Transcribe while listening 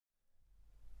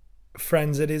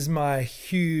Friends, it is my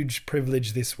huge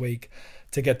privilege this week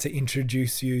to get to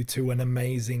introduce you to an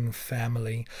amazing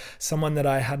family, someone that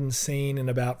I hadn't seen in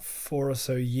about 4 or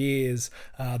so years,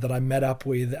 that I met up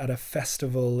with at a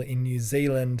festival in New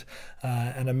Zealand,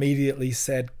 and immediately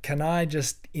said, can I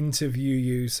just interview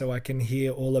you so I can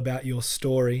hear all about your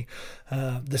story?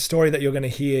 The story that you're going to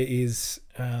hear is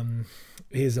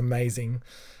amazing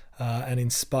and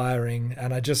inspiring,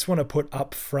 and I just want to put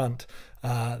up front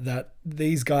that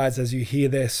these guys, as you hear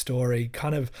their story,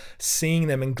 kind of seeing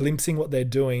them and glimpsing what they're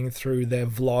doing through their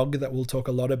vlog that we'll talk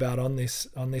a lot about on this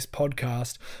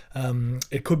podcast,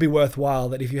 it could be worthwhile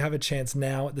that if you have a chance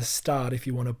now at the start, if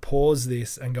you want to pause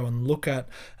this and go and look at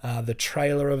the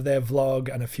trailer of their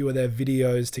vlog and a few of their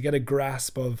videos to get a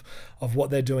grasp of what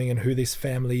they're doing and who this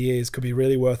family is, could be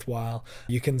really worthwhile.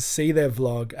 You can see their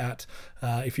vlog at,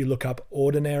 if you look up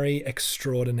Ordinary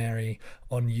Extraordinary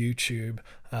on YouTube.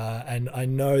 And I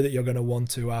know that you're going to want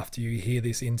to after you hear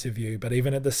this interview, but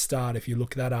even at the start, if you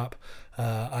look that up,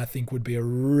 I think would be a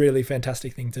really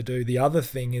fantastic thing to do. The other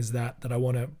thing is that I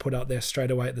want to put out there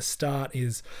straight away at the start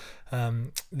is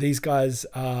these guys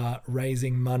are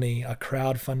raising money, are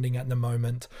crowdfunding at the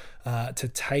moment, to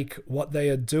take what they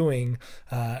are doing,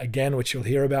 again, which you'll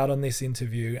hear about on this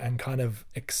interview, and kind of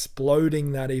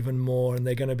exploding that even more. And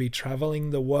they're going to be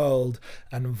traveling the world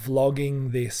and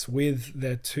vlogging this with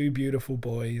their 2 beautiful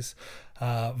boys,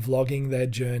 vlogging their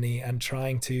journey and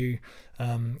trying to,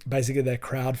 basically they're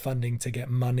crowdfunding to get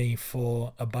money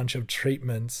for a bunch of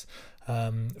treatments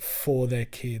for their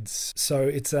kids. So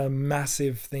it's a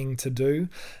massive thing to do,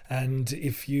 and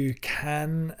if you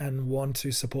can and want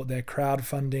to support their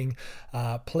crowdfunding,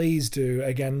 please do.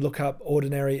 Again, look up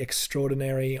Ordinary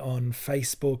Extraordinary on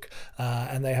Facebook,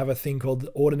 and they have a thing called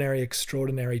Ordinary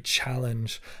Extraordinary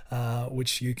Challenge,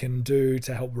 which you can do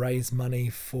to help raise money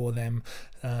for them.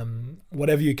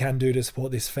 Whatever you can do to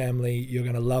support this family, you're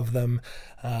going to love them.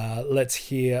 Let's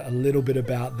hear a little bit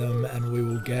about them and we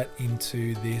will get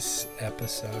into this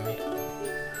episode.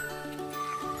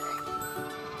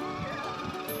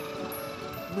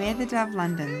 We're the Dove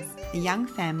Londons, a young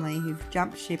family who've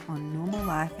jumped ship on normal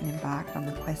life and embarked on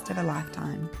the quest of a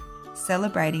lifetime,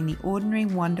 celebrating the ordinary,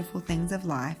 wonderful things of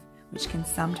life, which can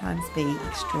sometimes be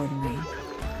extraordinary.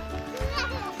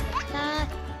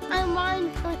 I'm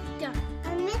one doctor.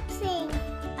 I'm mixing.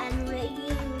 I'm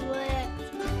making work.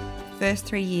 First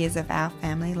 3 years of our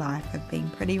family life have been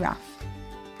pretty rough,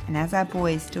 and as our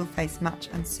boys still face much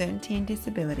uncertainty and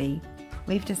disability,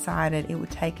 we've decided it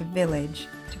would take a village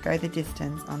to go the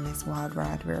distance on this wild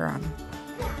ride we're on.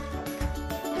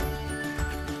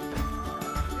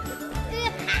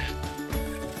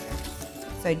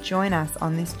 So join us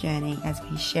on this journey as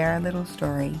we share a little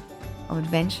story of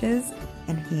adventures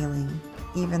and healing,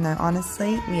 even though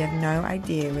honestly we have no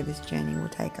idea where this journey will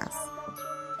take us.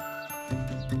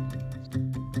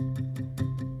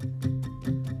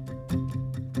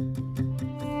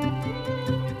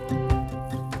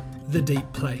 The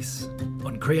Deep Place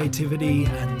on creativity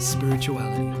and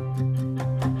spirituality.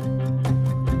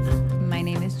 My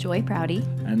name is Joy Prouty.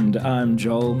 And I'm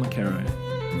Joel McCarrow.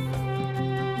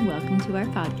 Welcome to our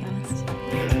podcast.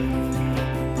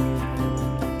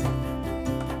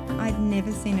 I'd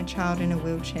never seen a child in a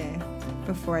wheelchair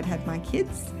before I'd had my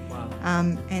kids. Wow.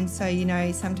 And so,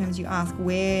 sometimes you ask,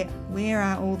 where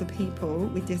are all the people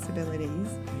with disabilities?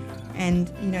 And,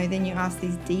 then you ask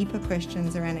these deeper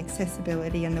questions around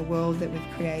accessibility and the world that we've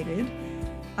created.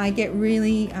 I get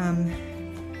really, I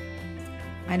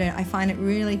find it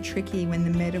really tricky when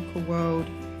the medical world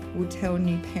will tell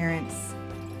new parents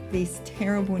this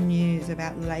terrible news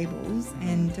about labels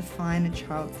and define a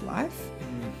child's life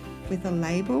with a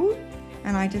label.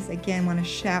 And I just, again, want to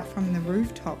shout from the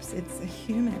rooftops, it's a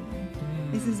human.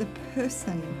 This is a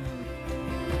person.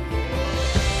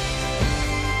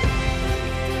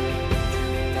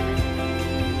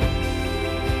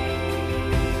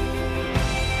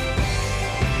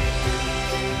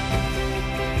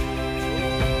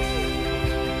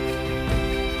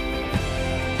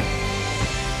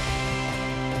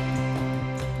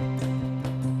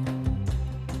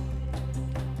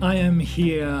 I am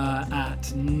here at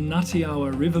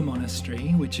Ngatiawa River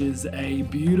Monastery, which is a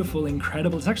beautiful,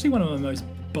 incredible, it's actually one of my most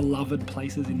beloved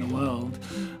places in the world.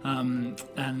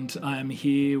 And I am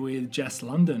here with Jess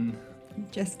London.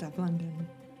 Jess Dove London.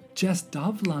 Jess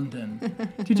Dove London.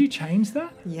 Did you change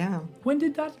that? Yeah. When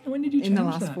did you change that? In the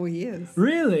last 4 years.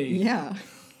 Really? Yeah.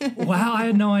 Wow, I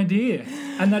had no idea.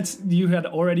 And you had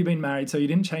already been married, so you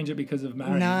didn't change it because of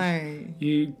marriage. No.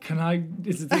 I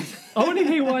want to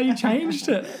hear why you changed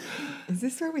it. Is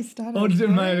this where we started? Or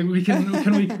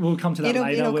we'll come to that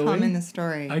later, It'll will come we? in the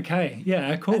story. Okay,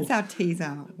 yeah, cool. That's our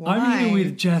teaser. Why? I'm here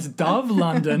with Jess Dove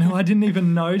London, who I didn't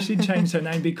even know she'd changed her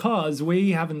name because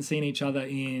we haven't seen each other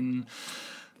in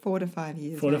 4 to 5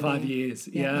 years. 4 to 5 years,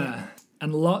 Yeah. yeah.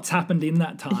 And lots happened in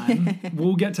that time.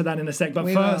 We'll get to that in a sec. But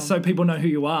We first, will. so people know who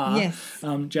you are, Yes.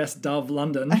 Jess Dove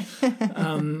London,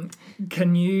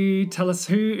 can you tell us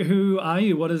who are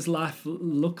you? What does life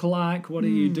look like? What do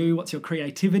you do? What's your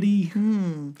creativity?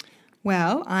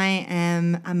 Well, I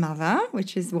am a mother,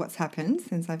 which is what's happened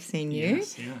since I've seen you.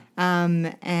 Yes, yeah.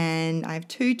 And I have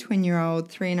 2 twin-year-old,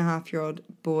 3.5-year-old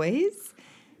boys.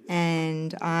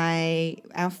 And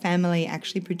our family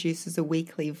actually produces a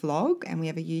weekly vlog, and we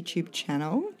have a YouTube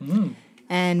channel.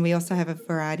 And we also have a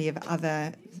variety of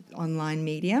other online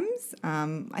mediums.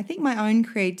 I think my own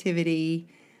creativity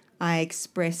I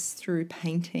express through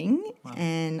painting,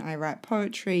 and I write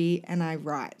poetry, and I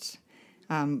write.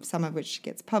 Some of which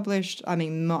gets published. I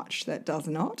mean, much that does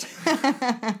not.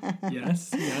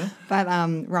 Yes, yeah. But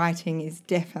writing is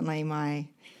definitely my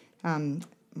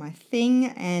thing,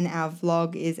 and our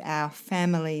vlog is our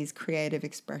family's creative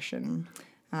expression.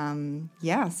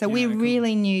 So we're cool.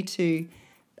 really new to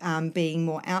being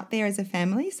more out there as a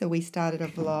family. So we started a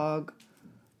vlog.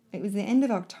 It was the end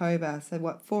of October,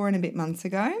 so 4 and a bit months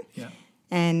ago. Yeah.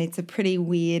 And it's a pretty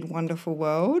weird, wonderful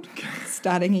world,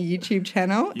 starting a YouTube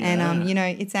channel. Yeah. And,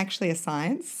 it's actually a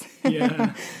science.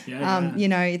 Yeah.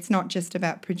 It's not just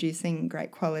about producing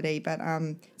great quality, but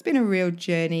it's been a real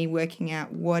journey working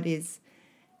out what is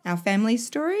our family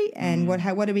story and what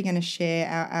are we going to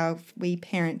share. We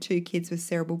parent 2 kids with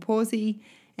cerebral palsy,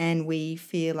 and we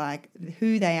feel like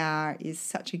who they are is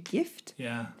such a gift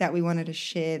that we wanted to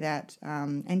share that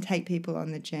and take people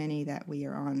on the journey that we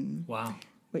are on. Wow.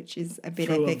 Which is a bit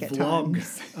Through epic at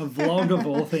times. A vlog of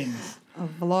all things. A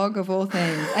vlog of all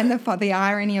things. And the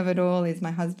irony of it all is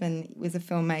my husband was a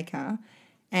filmmaker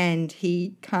and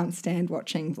he can't stand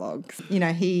watching vlogs.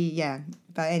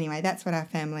 But anyway, that's what our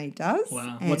family does.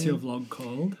 Wow. And What's your vlog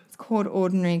called? it's called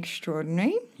Ordinary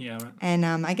Extraordinary. Yeah, right. And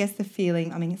I guess the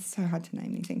feeling, it's so hard to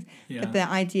name these things, Yeah. but the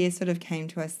idea sort of came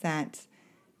to us that,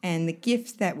 and the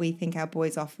gift that we think our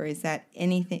boys offer is that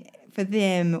anything, for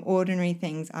them, ordinary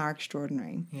things are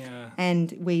extraordinary. Yeah.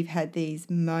 And we've had these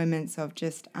moments of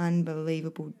just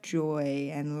unbelievable joy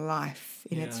and life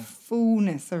in its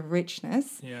fullness of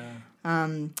richness. Yeah.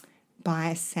 By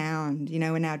a sound,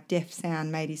 when our deaf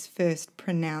sound made his first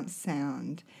pronounced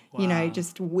sound, Wow.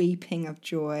 just weeping of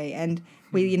joy. And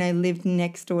we, lived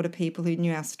next door to people who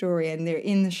knew our story and they're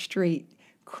in the street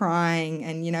crying.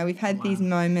 And, we've had these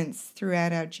moments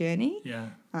throughout our journey. Yeah.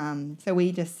 So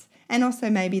we just, and also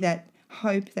maybe that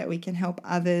hope that we can help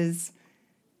others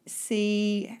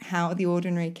see how the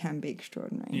ordinary can be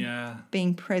extraordinary. Yeah.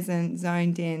 Being present,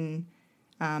 zoned in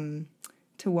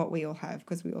to what we all have,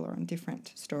 because we all are on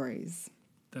different stories.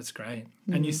 That's great.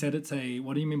 And you said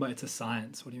what do you mean by it's a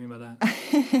science? What do you mean by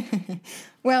that?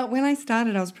 Well, when I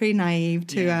started, I was pretty naive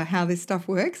to how this stuff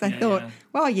works. I thought,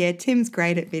 Tim's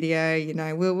great at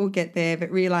video, we'll get there, but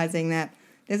realizing that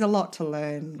there's a lot to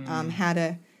learn, how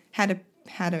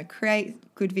to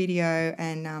create good video,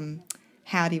 and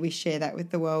how do we share that with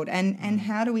the world, and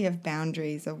how do we have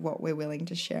boundaries of what we're willing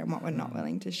to share and what we're not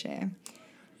willing to share.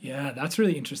 Yeah, that's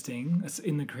really interesting. It's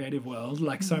in the creative world,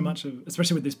 like so much of,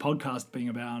 especially with this podcast being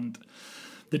about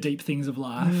the deep things of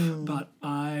life. But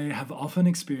I have often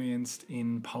experienced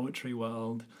in poetry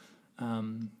world,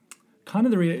 kind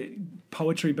of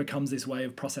poetry becomes this way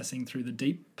of processing through the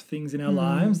deep things in our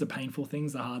lives, the painful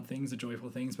things, the hard things, the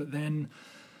joyful things. But then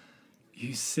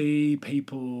you see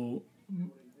people,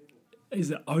 is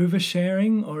it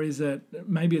oversharing, or is it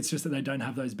maybe it's just that they don't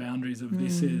have those boundaries of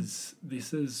this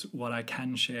is what I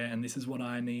can share and this is what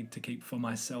I need to keep for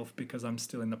myself because I'm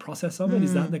still in the process of it.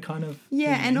 Is that the kind of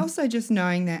and also just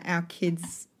knowing that our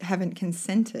kids haven't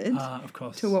consented of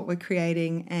course to what we're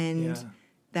creating, and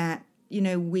that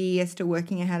we are still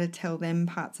working out how to tell them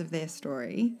parts of their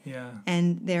story. Yeah.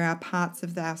 And there are parts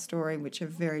of our story which are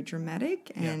very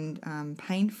dramatic and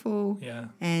painful. Yeah.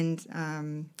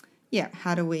 And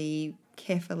how do we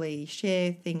carefully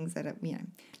share things that are,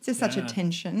 it's just such a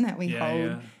tension that we hold.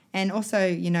 Yeah. And also,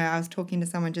 I was talking to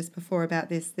someone just before about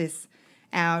this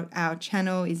our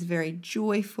channel is very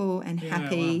joyful and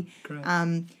happy. Wow.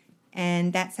 Great.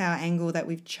 And that's our angle that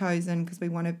we've chosen because we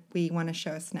want to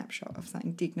show a snapshot of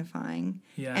something dignifying.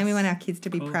 Yes, and we want our kids to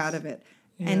be proud of it.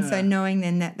 And so knowing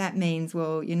then that means,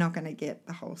 well, you're not going to get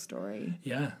the whole story.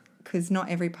 Yeah. Because not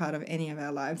every part of any of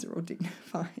our lives are all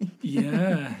dignifying.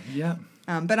 Yeah, yeah.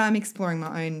 But I'm exploring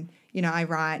my own, I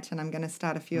write and I'm going to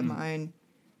start a few of my own.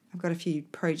 I've got a few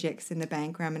projects in the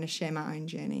bank where I'm going to share my own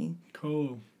journey.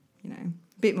 Cool.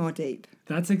 a bit more deep.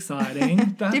 That's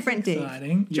exciting. That's Different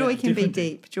exciting. deep. Joy can be different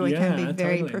deep. Joy can be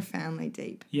very totally. profoundly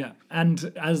deep. Yeah,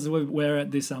 and as we're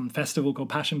at this festival called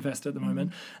Passion Fest at the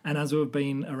moment, and as we've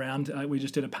been around, we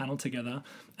just did a panel together,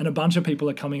 and a bunch of people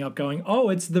are coming up going, "Oh,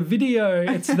 it's the video,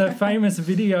 it's the famous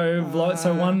video vlog."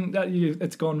 So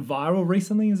it's gone viral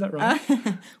recently. Is that right?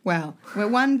 Well, we're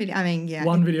one video. I mean, yeah,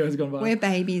 One video has gone viral. we're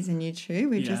babies in YouTube.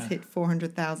 We've Yeah. just hit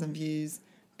 400,000 views.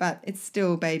 But it's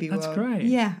still baby That's world. great.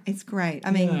 Yeah, it's great.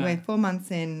 I mean, Yeah. we're 4 months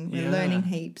in. We're Yeah. learning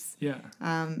heaps. Yeah,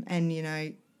 And,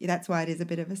 that's why it is a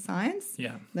bit of a science,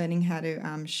 yeah, learning how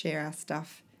to share our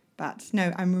stuff. But,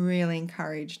 no, I'm really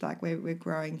encouraged. Like, we're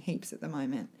growing heaps at the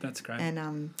moment. that's great.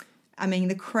 And, I mean,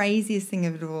 the craziest thing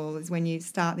of it all is when you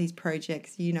start these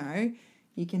projects, you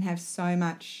can have so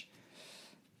much,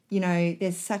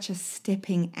 there's such a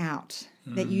stepping out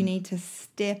that you need to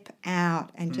step out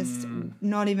and just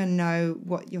not even know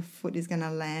what your foot is going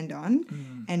to land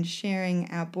on. And sharing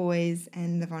our boys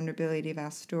and the vulnerability of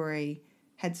our story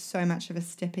had so much of a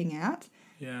stepping out.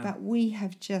 Yeah, But we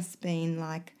have just been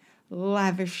like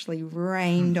lavishly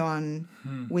rained on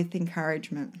with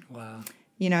encouragement. wow.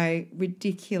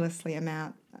 Ridiculously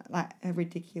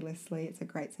it's a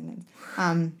great sentence.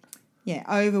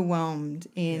 Overwhelmed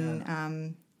in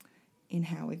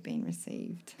how we've been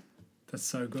received. That's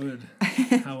so good.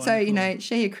 How So, wonderful.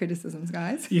 share your criticisms,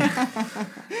 guys. Yeah.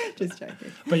 Just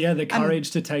joking. But yeah, the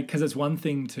courage to take, because it's one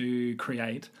thing to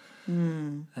create,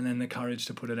 and then the courage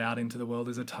to put it out into the world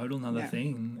is a total another Yeah.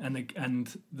 thing.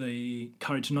 And the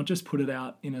courage to not just put it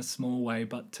out in a small way,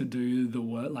 but to do the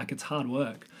work. Like, it's hard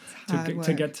work.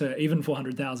 To get to even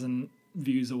 400,000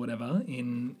 views or whatever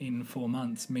in 4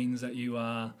 months means that you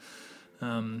are...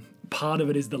 part of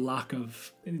it is the luck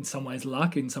of, in some ways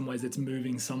it's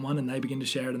moving someone and they begin to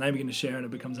share it and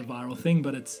it becomes a viral thing,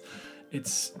 but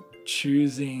it's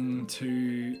choosing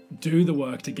to do the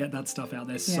work to get that stuff out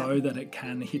there so that it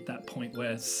can hit that point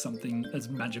where something as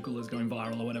magical as going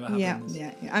viral or whatever happens.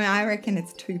 Yeah. I mean, I reckon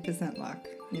it's 2% luck,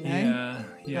 Yeah.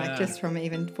 Like just from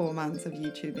even 4 months of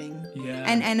YouTubing. Yeah.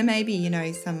 And maybe,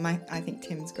 I think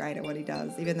Tim's great at what he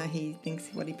does, even though he thinks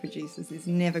what he produces is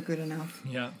never good enough.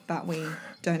 Yeah. But we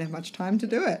don't have much time to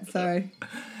do it, so...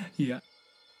 Yeah.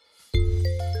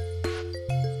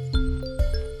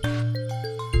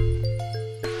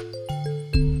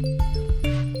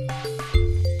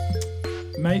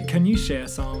 Mate, can you share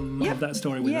some of that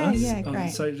story with us? Yeah, great.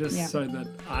 So that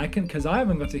I can, because I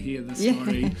haven't got to hear the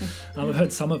story. I've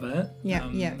heard some of it. Yeah.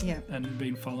 And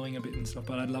been following a bit and stuff,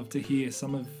 but I'd love to hear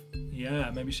some of,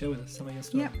 maybe share with us some of your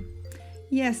story.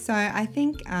 Yeah, so I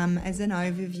think as an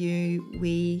overview,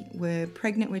 we were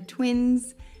pregnant with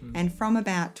twins, and from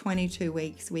about 22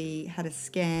 weeks, we had a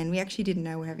scan. We actually didn't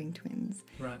know we were having twins,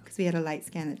 Right. because we had a late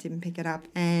scan that didn't pick it up.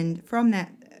 And from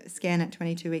that scan at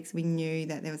 22 weeks, we knew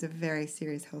that there was a very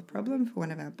serious health problem for one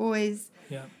of our boys.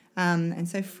 Yeah. And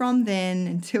so from then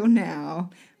until now,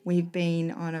 we've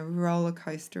been on a roller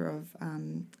coaster of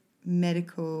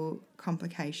medical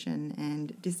complication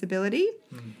and disability.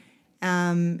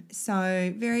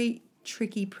 So very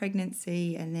tricky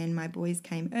pregnancy, and then my boys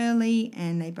came early,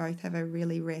 and they both have a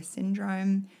really rare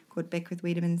syndrome called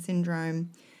Beckwith-Wiedemann syndrome.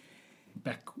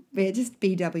 We're just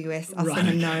BWS, us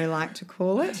and No like to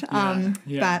call it.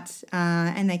 But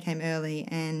and they came early,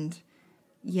 and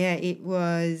it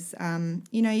was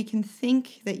you can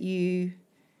think that you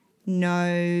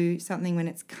know something when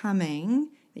it's coming,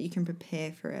 that you can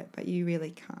prepare for it, but you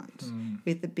really can't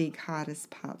with the big,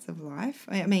 hardest parts of life.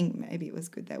 I mean, maybe it was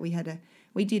good that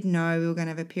we did know we were going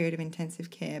to have a period of intensive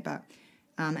care, but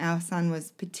our son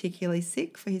was particularly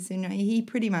sick for his syndrome. He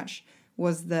pretty much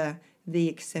was the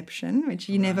exception, which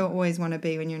you never always want to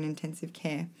be when you're in intensive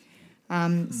care.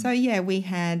 So, we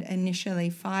had initially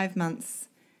 5 months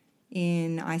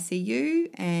in ICU,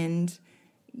 and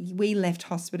we left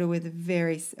hospital with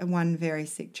one very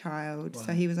sick child. Wow.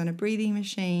 So he was on a breathing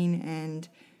machine, and,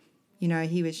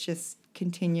 he was just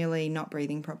continually not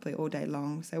breathing properly all day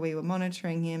long. So we were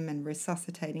monitoring him and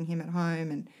resuscitating him at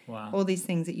home, and all these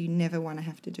things that you never want to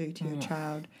have to do to your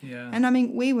child. Yeah. And I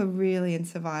mean, we were really in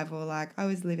survival. Like, I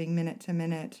was living minute to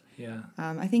minute. Yeah.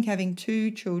 I think having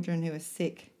 2 children who were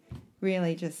sick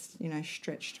really just,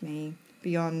 stretched me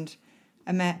beyond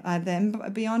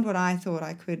what I thought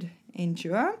I could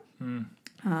endure.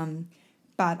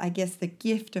 But I guess the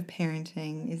gift of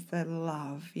parenting is the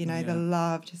love. The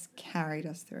love just carried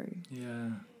us through. Yeah.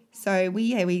 So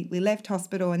we left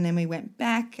hospital, and then we went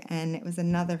back, and it was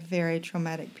another very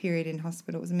traumatic period in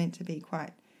hospital. It was meant to be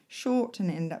quite short,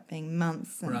 and it ended up being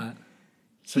months. And right.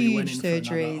 So you went in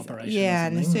surgeries. For another operation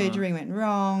and the surgery went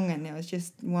wrong, and there was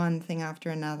just one thing after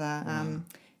another.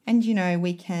 And, you know,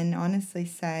 we can honestly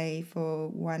say for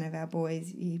one of our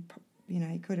boys, he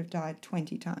could have died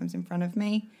 20 times in front of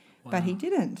me, but he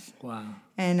didn't. Wow.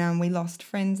 And we lost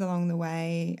friends along the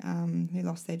way who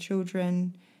lost their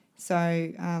children.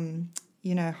 So,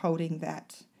 holding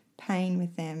that pain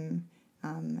with them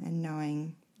and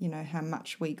knowing, how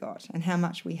much we got and how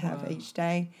much we have each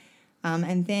day.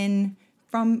 And then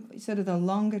from sort of the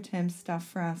longer term stuff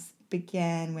for us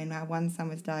began when our one son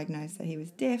was diagnosed that he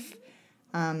was deaf.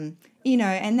 And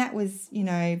that was,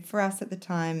 for us at the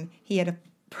time, he had a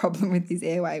problem with his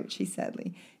airway, which he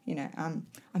sadly,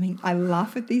 I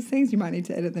laugh at these things. You might need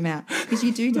to edit them out because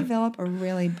you do develop a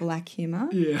really black humour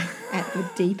at the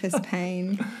deepest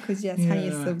pain because that's how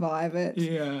you survive it.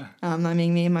 Yeah.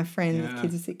 Me and my friends,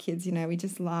 kids with sick kids, we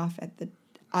just laugh at the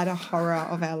utter horror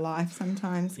of our life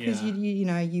sometimes because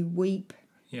you weep.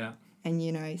 Yeah.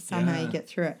 And, somehow you get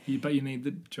through it. But you need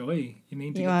the joy. You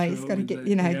need to you just got to get,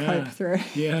 cope through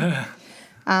it. Yeah.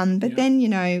 But then,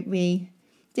 we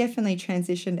definitely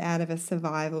transitioned out of a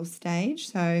survival stage.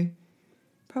 So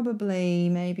probably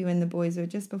maybe when the boys were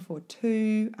just before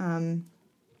 2. And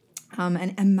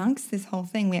amongst this whole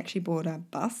thing, we actually bought a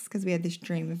bus because we had this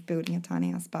dream of building a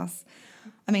tiny house bus.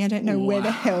 I don't know where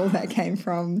the hell that came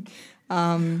from.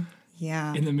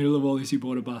 In the middle of all this, you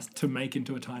bought a bus to make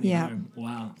into a tiny home.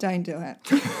 Wow. Don't do it.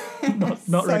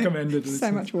 not recommended.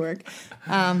 So much work.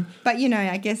 But,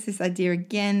 I guess this idea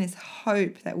again, this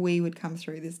hope that we would come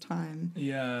through this time.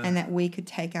 Yeah. And that we could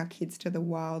take our kids to the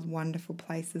wild, wonderful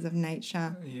places of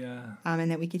nature. Yeah. And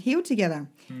that we could heal together.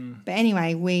 But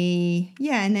anyway,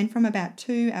 and then from about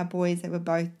 2, our boys that were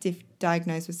both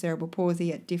diagnosed with cerebral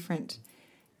palsy at different...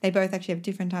 They both actually have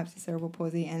different types of cerebral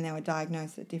palsy and they were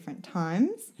diagnosed at different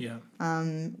times. Yeah.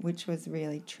 Which was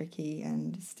really tricky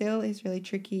and still is really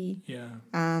tricky. Yeah.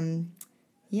 And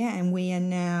we are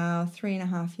now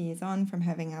 3.5 years on from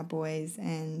having our boys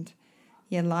and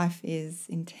life is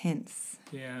intense.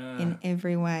 Yeah. In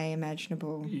every way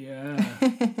imaginable. Yeah.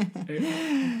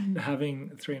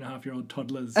 Having 3.5-year-old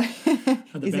toddlers at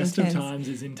the best intense. of times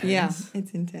is intense. Yeah,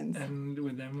 it's intense. And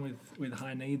with them with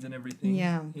high needs and everything.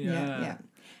 Yeah.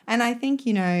 And I think,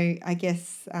 I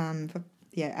guess, our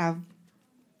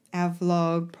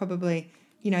vlog probably,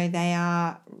 they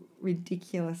are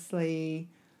ridiculously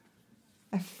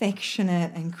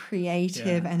affectionate and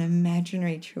creative and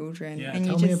imaginary children. Yeah, and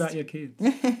tell me about your kids.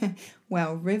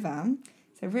 Well, River.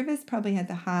 So River's probably had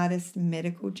the hardest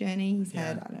medical journey. He's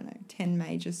had, 10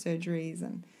 major surgeries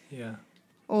and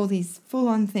all these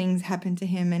full-on things happen to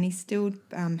him and he still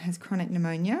has chronic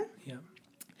pneumonia. Yeah.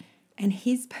 And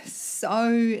he's so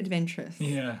adventurous.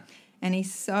 Yeah. And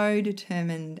he's so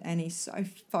determined and he's so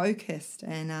focused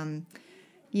and,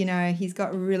 he's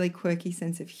got a really quirky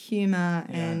sense of humour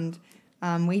and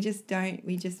we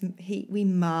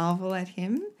marvel at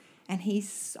him and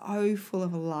he's so full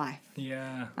of life.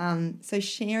 Yeah. So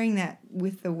sharing that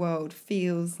with the world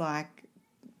feels like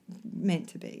meant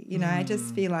to be. I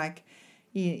just feel like,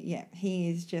 he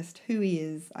is just who he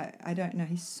is. I don't know.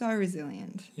 He's so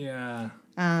resilient. Yeah.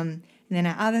 And then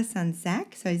our other son,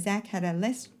 Zach. So Zach had a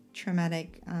less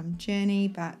traumatic journey,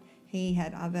 but he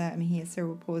had he has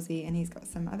cerebral palsy and he's got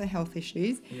some other health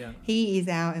issues. Yeah. He is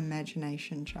our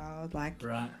imagination child, right.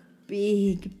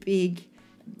 big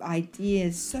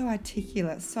ideas, so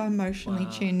articulate, so emotionally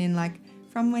tuned in. Like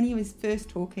from when he was first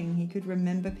talking, he could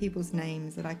remember people's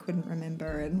names that I couldn't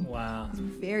remember. And he's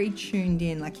very tuned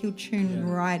in. Like he'll tune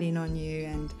right in on you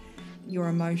and your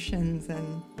emotions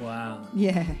and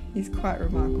he's quite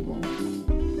remarkable.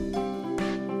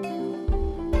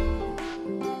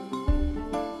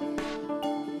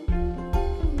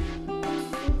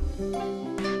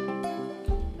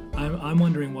 I'm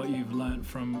wondering what you've learnt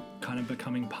from kind of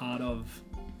becoming part of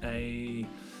the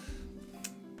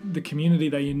community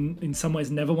that you in some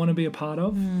ways never want to be a part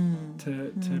of,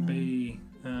 to be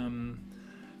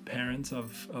parents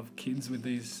of kids with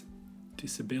these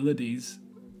disabilities.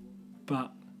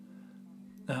 But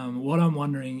what I'm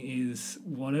wondering is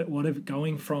what if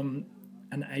going from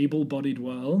an able-bodied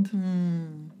world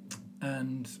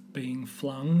and being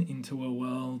flung into a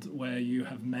world where you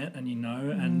have met and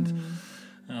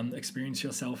and experience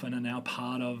yourself and are now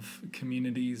part of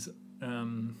communities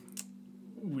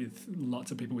with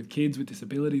lots of people with kids with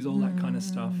disabilities, all that kind of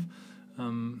stuff.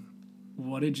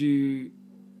 What did you...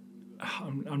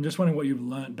 I'm just wondering what you've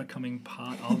learnt becoming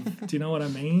part of. Do you know what I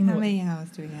mean? How many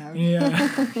hours do we have?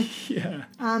 Yeah.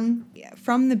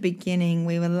 From the beginning,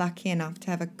 we were lucky enough to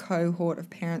have a cohort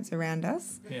of parents around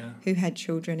us who had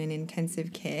children in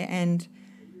intensive care. And,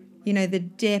 you know, the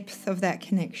depth of that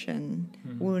connection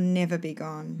will never be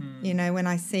gone. You know, when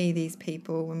I see these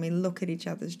people, when we look at each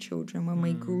other's children, when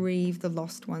we grieve the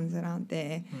lost ones that aren't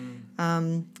there,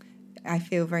 I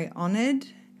feel very honoured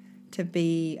to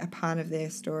be a part of their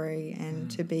story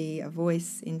and to be a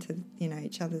voice into, you know,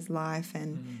 each other's life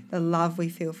and the love we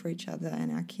feel for each other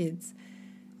and our kids.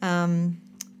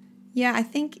 Yeah, I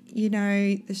think, you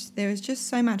know, there is just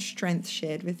so much strength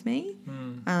shared with me,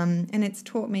 and it's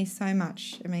taught me so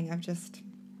much. I mean, I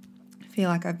feel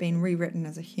like I've been rewritten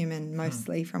as a human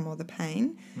mostly from all the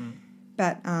pain,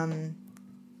 but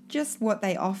just what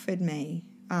they offered me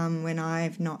when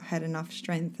I've not had enough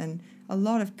strength, and a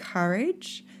lot of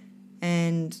courage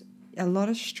and a lot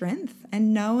of strength,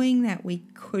 and knowing that we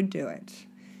could do it.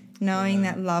 Knowing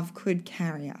that love could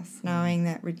carry us, knowing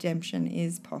that redemption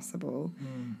is possible.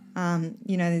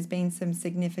 You know, there's been some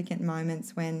significant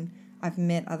moments when I've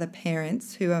met other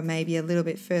parents who are maybe a little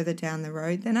bit further down the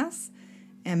road than us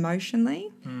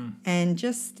emotionally, and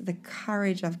just the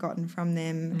courage I've gotten from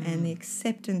them and the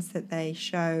acceptance that they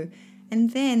show,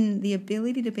 and then the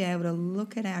ability to be able to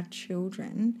look at our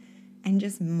children and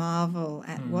just marvel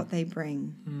at what they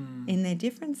bring in their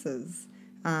differences.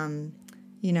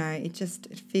 You know, it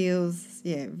feels,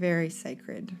 very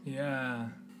sacred. Yeah.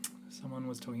 Someone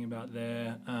was talking about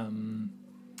their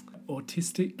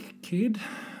autistic kid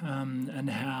and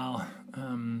how,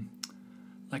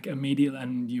 like, immediately,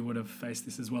 and you would have faced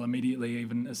this as well, immediately,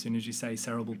 even as soon as you say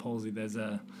cerebral palsy, there's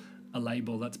a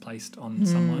label that's placed on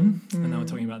someone. And they were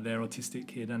talking about their autistic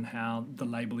kid and how the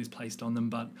label is placed on them,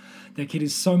 but their kid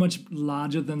is so much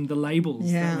larger than the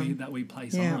labels that we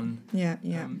place on.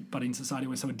 But in society,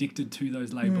 we're so addicted to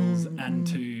those labels and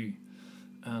to,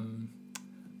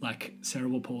 like,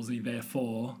 cerebral palsy,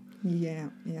 therefore.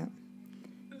 You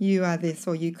are this,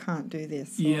 or you can't do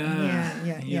this.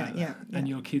 And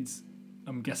your kids,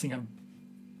 I'm guessing, have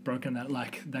broken that,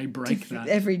 like, they break that.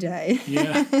 Every day.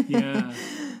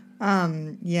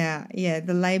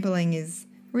 The labeling is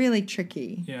really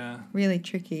tricky. Really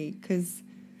tricky, because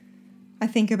I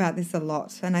think about this a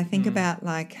lot, and I think about,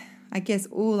 like, I guess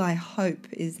all I hope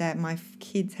is that my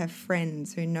kids have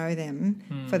friends who know them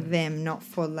for them, not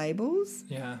for labels.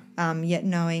 Yet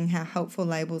knowing how helpful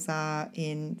labels are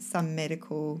in some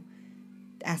medical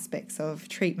aspects of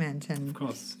treatment and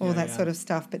all that sort of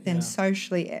stuff, but then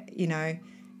socially, you know,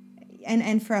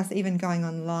 and for us, even going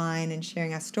online and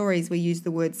sharing our stories, we use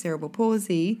the word cerebral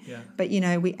palsy, but, you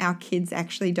know, our kids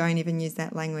actually don't even use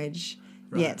that language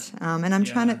yet. And I'm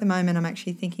trying at the moment, I'm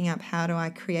actually thinking up how do I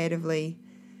creatively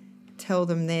tell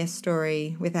them their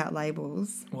story without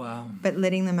labels. But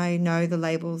letting them know the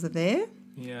labels are there,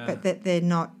 but that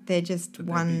they're just that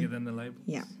one. They're bigger than the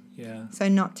labels. So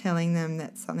not telling them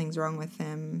that something's wrong with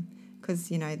them, because,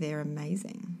 you know, they're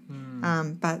amazing.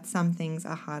 But some things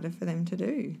are harder for them to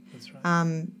do. That's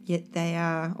right. Yet they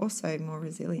are also more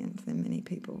resilient than many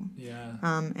people.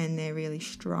 And they're really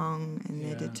strong, and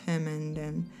they're determined,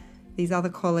 and these other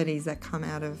qualities that come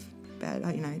out of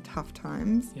bad, you know, tough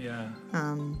times.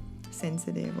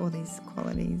 Sensitive, all these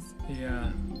qualities.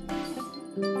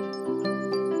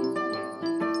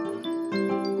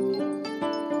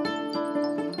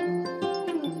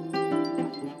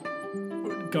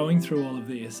 Going through all of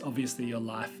this, obviously your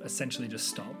life essentially just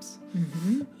stops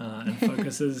and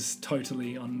focuses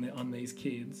totally on these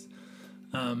kids.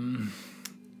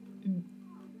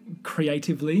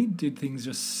 Creatively, did things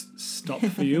just stop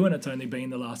for you, and it's only been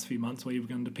the last few months where you've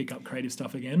begun to pick up creative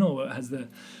stuff again, or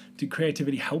did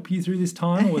creativity help you through this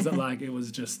time, or was it like it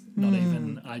was just not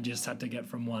even, I just had to get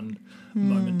from one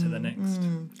moment to the next?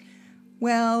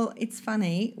 Well, it's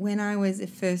funny. When I was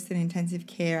first in intensive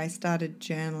care, I started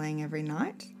journaling every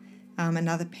night.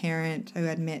 Another parent who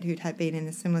I'd met who'd been in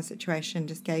a similar situation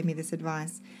just gave me this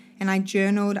advice. And I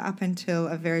journaled up until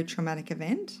a very traumatic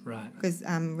event. Because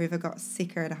River got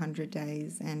sicker at 100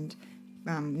 days and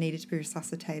needed to be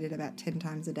resuscitated about 10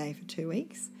 times a day for 2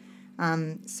 weeks.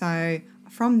 So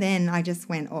from then I just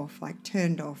went off, like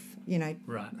turned off, you know,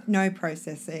 no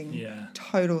processing,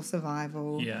 total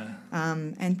survival.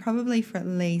 And probably for at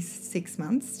least 6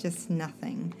 months, just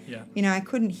nothing. You know, I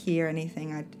couldn't hear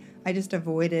anything. I just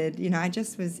avoided, you know, I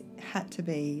just had to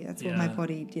be. That's what my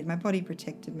body did. My body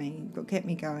protected me, kept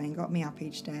me going, got me up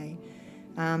each day.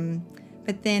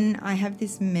 But then I have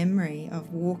this memory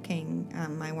of walking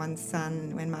my one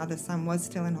son when my other son was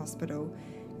still in hospital.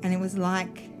 And it was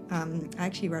like, I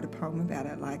actually wrote a poem about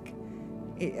it, like,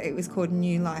 it was called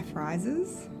New Life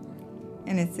Rises.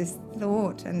 And it's this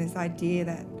thought and this idea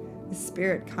that the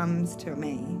Spirit comes to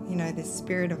me, you know, this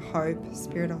spirit of hope,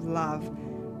 spirit of love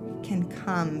can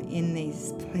come in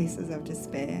these places of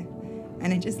despair.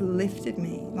 And it just lifted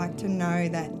me, like, to know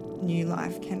that new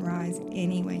life can rise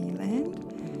anywhere you land.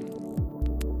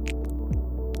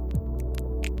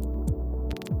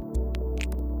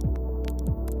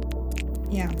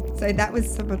 Yeah, so that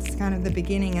was kind of the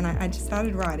beginning, and I just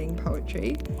started writing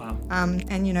poetry. Wow.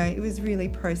 And, you know, it was really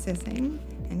processing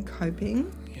and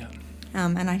coping. Yeah.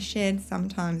 And I shared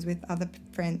sometimes with other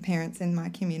parents in my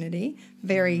community,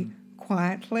 very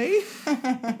quietly,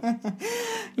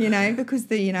 you know, because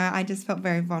I just felt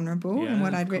very vulnerable in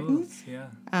what I'd written.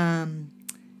 Yeah.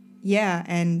 Yeah,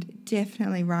 and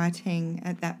definitely writing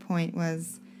at that point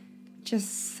was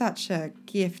just such a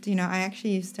gift. You know, I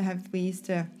actually just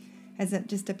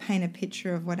to paint a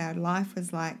picture of what our life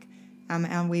was like,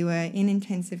 and we were in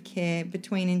intensive care,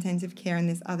 between intensive care and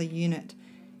this other unit,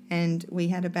 and we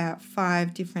had about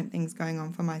 5 different things going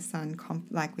on for my son,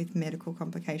 like with medical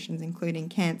complications, including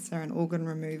cancer and organ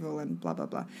removal and blah, blah,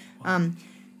 blah. Wow.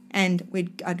 And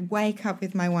I'd wake up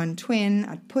with my one twin,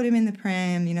 I'd put him in the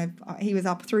pram, you know, he was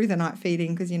up through the night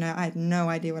feeding because, you know, I had no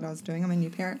idea what I was doing. I'm a new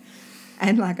parent.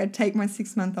 And, like, I'd take my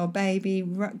 6-month-old baby,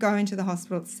 go into the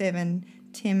hospital at 7.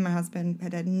 Tim, my husband,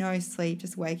 had no sleep,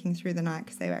 just waking through the night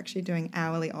because they were actually doing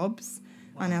hourly obs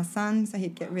on our son, so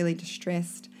he'd get really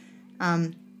distressed.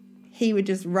 He would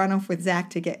just run off with Zach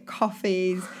to get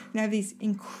coffees. You know, these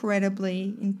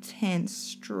incredibly intense,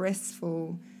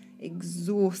 stressful,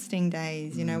 exhausting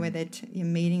days, you know, where you're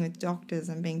meeting with doctors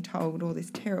and being told all this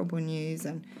terrible news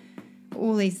and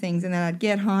all these things. And then I'd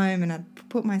get home and I'd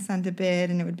put my son to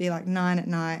bed, and it would be like 9 at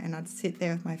night, and I'd sit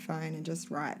there with my phone and just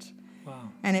write. Wow.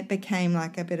 And it became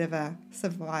like a bit of a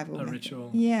survival method. Ritual.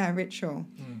 Yeah, a ritual.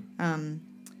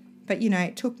 But, you know,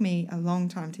 it took me a long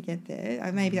time to get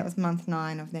there. Maybe that was month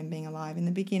 9 of them being alive. In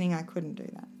the beginning, I couldn't do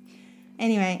that.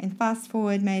 Anyway, and fast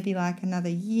forward maybe like another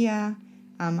year,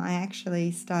 I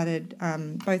actually started,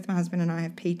 both my husband and I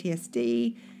have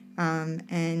PTSD,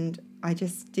 and I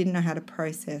just didn't know how to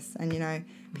process. And, you know,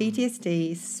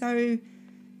 PTSD is so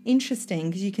interesting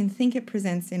because you can think it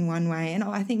presents in one way, and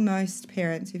I think most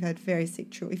parents who've had very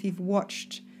sick children, if you've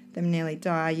watched them nearly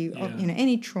die, you know,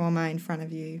 any trauma in front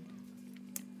of you,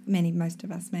 most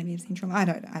of us maybe have seen trauma. I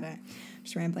don't. I'm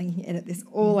just rambling. Edit this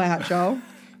all out, Joel.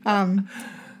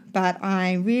 But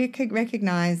I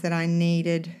recognised that I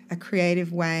needed a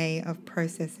creative way of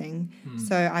processing.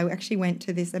 So I actually went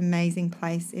to this amazing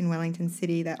place in Wellington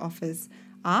City that offers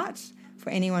art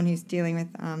for anyone who's dealing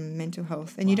with mental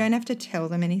health. And you don't have to tell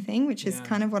them anything, which is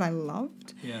kind of what I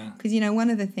loved. Yeah. Because, you know, one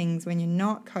of the things when you're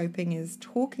not coping is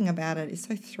talking about it is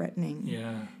so threatening.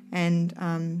 Yeah. And,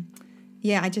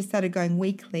 I just started going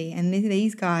weekly. And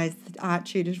these guys, the art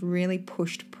tutors, really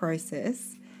pushed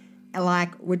process.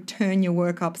 Like, would turn your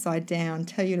work upside down,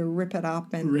 tell you to rip it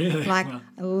up. And really?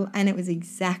 And it was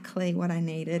exactly what I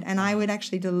needed. And I would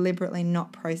actually deliberately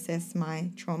not process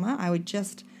my trauma. I would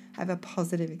just have a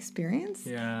positive experience,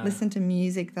 listen to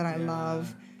music that I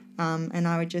love, and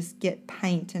I would just get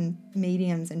paint and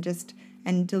mediums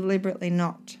and deliberately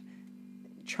not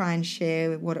try and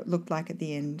share what it looked like at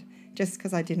the end, just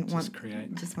because I just wanted to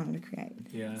create.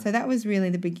 Yeah. So that was really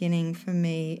the beginning for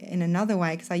me in another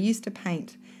way, because I used to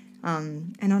paint,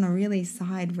 and on a really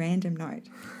random note,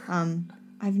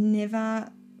 I've never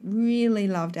really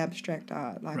loved abstract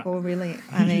art,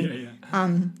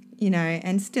 you know,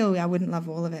 and still I wouldn't love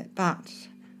all of it, but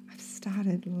I've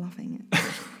started loving it.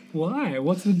 Why?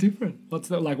 What's the difference?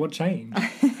 What changed?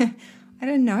 I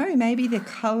don't know. Maybe the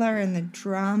colour and the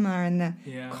drama and the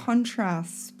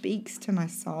contrast speaks to my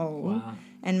soul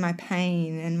and my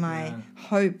pain and my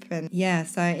hope. And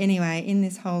so anyway, in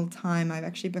this whole time I've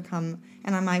actually become,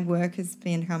 and my work has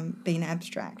been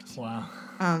abstract. Wow.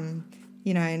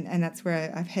 You know, and that's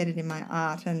where I've headed in my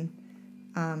art. And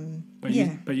But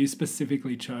you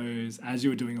specifically chose, as you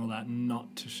were doing all that,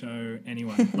 not to show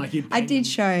anyone.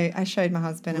 I showed my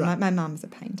husband, and my mum's a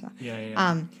painter.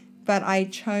 But I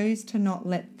chose to not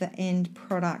let the end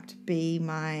product be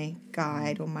my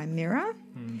guide or my mirror,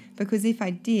 because if I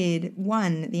did,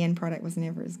 the end product was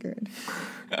never as good.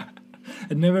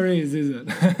 It never is it?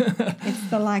 It's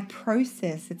the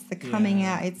process. It's the coming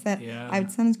out. It's that I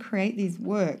would sometimes create these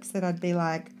works that I'd be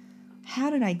like, how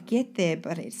did I get there?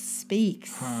 But it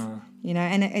speaks, you know.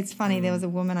 And it's funny, there was a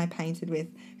woman I painted with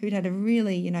who'd had a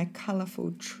really, you know,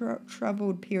 colourful,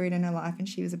 troubled period in her life, and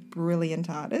she was a brilliant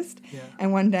artist. Yeah.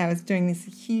 And one day I was doing this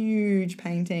huge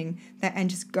painting and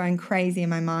just going crazy in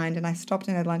my mind, and I stopped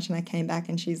and had lunch, and I came back,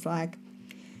 and she's like,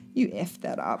 you effed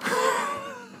that up.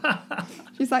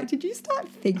 She's like, did you start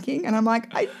thinking? And I'm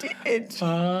like, I did.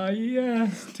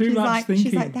 Too much thinking.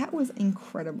 She's like, that was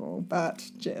incredible,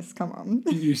 but Jess, come on.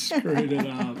 You screwed it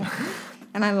up.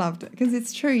 And I loved it because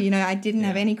it's true, you know, I didn't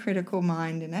have any critical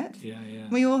mind in it. Yeah.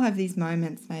 We all have these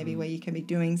moments maybe where you can be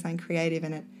doing something creative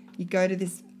and You go to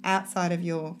this outside of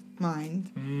your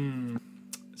mind.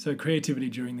 So creativity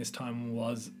during this time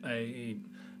was a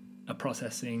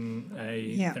processing,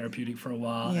 therapeutic for a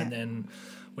while, and then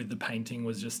with the painting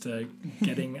was just a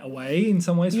getting away in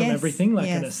some ways from everything, like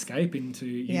an escape into,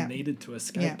 you needed to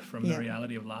escape from the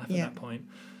reality of life at that point.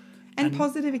 And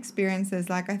positive experiences,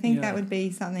 like I think that would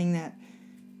be something that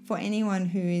for anyone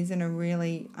who is in a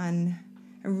really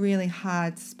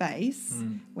hard space,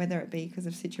 whether it be because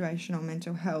of situation or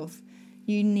mental health,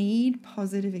 you need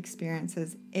positive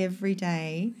experiences every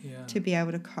day to be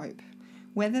able to cope.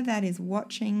 Whether that is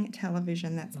watching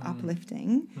television that's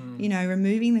uplifting, you know,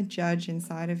 removing the judge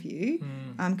inside of you,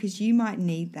 because you might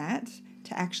need that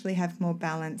to actually have more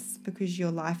balance because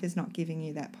your life is not giving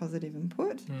you that positive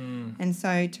input. And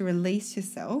so to release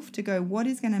yourself, to go, what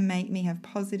is going to make me have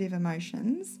positive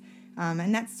emotions?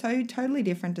 And that's so totally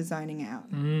different to zoning out.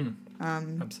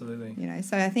 Absolutely. You know,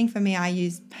 so I think for me, I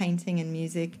used painting and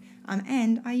music.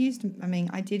 And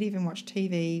I did even watch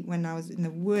TV when I was in the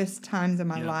worst times of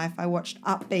my life. I watched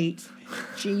upbeat,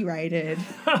 G-rated,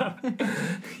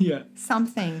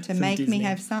 something to make me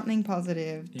have something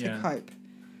positive to cope.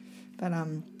 But,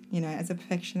 you know, as a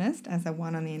perfectionist, as a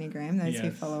 1 on the Enneagram, those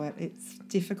who follow it, it's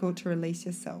difficult to release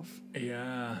yourself.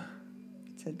 Yeah.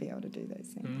 To be able to do those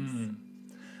things.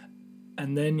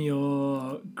 And then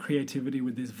your creativity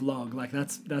with this vlog, like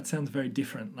that sounds very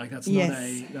different. Like it's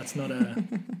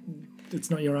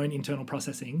not your own internal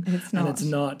processing. It's not. And it's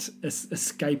not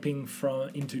escaping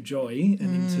into joy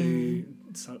and into,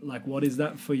 so like, what is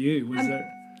that for you?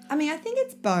 I mean, I think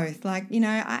it's both. Like, you know,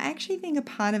 I actually think a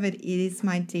part of it is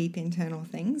my deep internal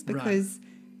things because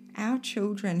our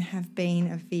children have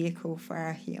been a vehicle for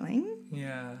our healing.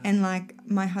 Yeah. And like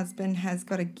my husband has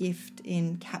got a gift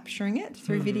in capturing it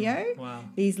through video. Wow.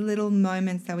 These little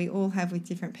moments that we all have with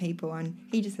different people, and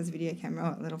he just has a video camera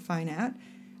or a little phone out.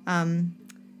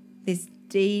 This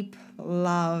deep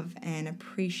love and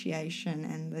appreciation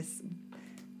and this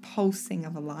pulsing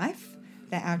of a life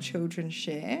that our children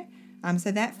share.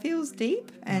 So that feels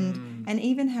deep. And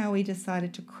even how we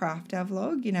decided to craft our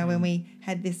vlog, you know, when we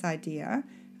had this idea,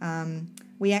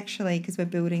 we actually, because we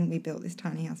built this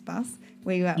tiny house bus.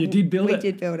 We did build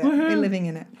it. Woohoo. We're living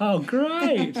in it. Oh,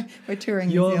 great. We're touring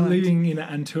New You're Zealand. living in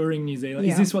and touring New Zealand.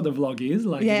 Yeah. Is this what the vlog is?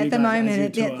 Like, at the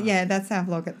moment. That's our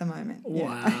vlog at the moment.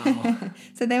 Wow. Yeah.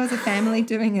 So there was a family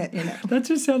doing it, you know. That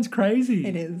just sounds crazy.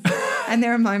 It is. And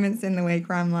there are moments in the week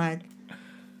where I'm like,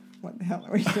 what the hell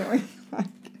are we doing?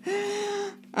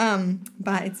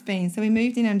 But it's been, so we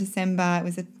moved in December. It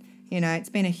was it's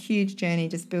been a huge journey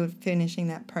just finishing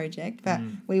that project. But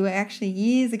we were actually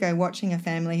years ago watching a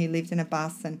family who lived in a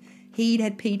bus, and he'd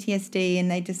had PTSD,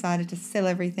 and they decided to sell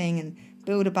everything and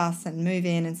build a bus and move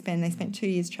in and they spent 2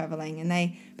 years traveling, and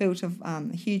they built a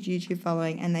huge YouTube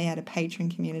following, and they had a patron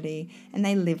community, and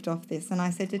they lived off this. And I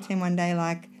said to Tim one day,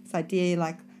 like, this idea,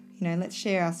 like, you know, let's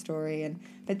share our story.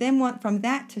 But then from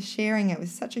that to sharing it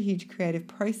was such a huge creative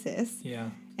process. Yeah.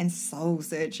 And soul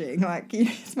searching, like, you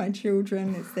know, it's my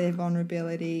children, it's their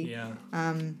vulnerability. Yeah.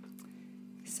 I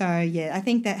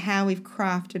think that how we've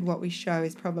crafted what we show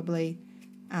is probably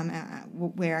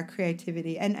where our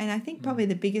creativity, and I think probably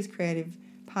the biggest creative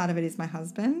part of it is my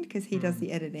husband, because he does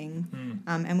the editing.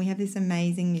 And we have this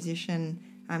amazing musician,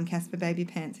 Casper Baby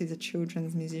Pants, who's a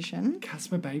children's musician.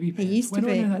 Casper Baby Pants. He used to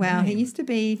be, he used to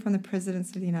be from the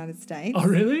presidents of the United States. Oh,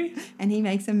 really? And he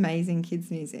makes amazing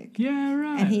kids music. Yeah,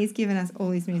 right. And he's given us all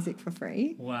his music for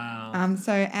free. Wow.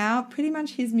 So pretty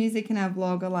much his music and our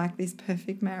vlog are like this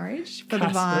perfect marriage for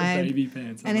Casper the vibe. Baby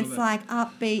Pants. And it's like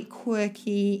upbeat,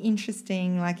 quirky,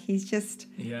 interesting. Like he's just.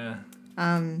 Yeah.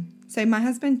 So my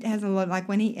husband has a lot, like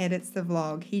when he edits the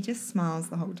vlog, he just smiles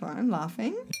the whole time,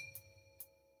 laughing.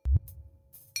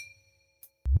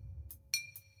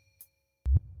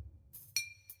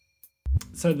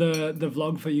 So the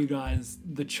vlog for you guys,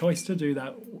 the choice to do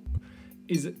that,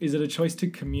 is it a choice to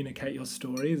communicate your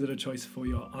story? Is it a choice for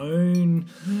your own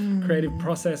creative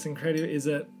process and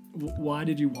creative? Why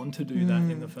did you want to do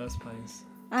that in the first place?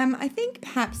 I think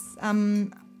perhaps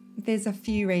there's a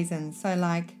few reasons. So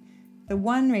like the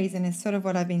one reason is sort of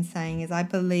what I've been saying is I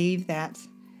believe that,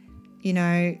 you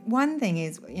know, one thing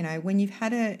is, you know, when you've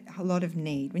had a lot of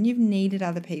need, when you've needed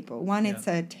other people, it's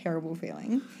a terrible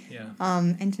feeling. Yeah.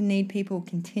 And to need people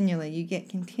continually, you get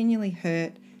continually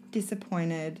hurt,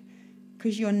 disappointed,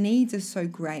 because your needs are so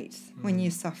great when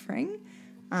you're suffering.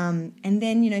 And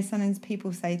then, you know, sometimes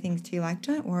people say things to you like,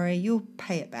 don't worry, you'll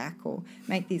pay it back, or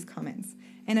make these comments.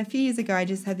 And a few years ago, I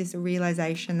just had this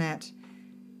realization that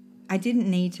I didn't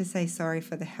need to say sorry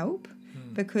for the help.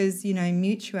 Because, you know,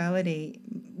 mutuality,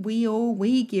 we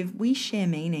share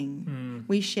meaning.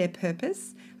 We share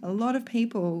purpose. A lot of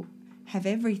people have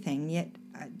everything yet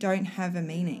don't have a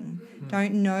meaning,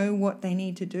 don't know what they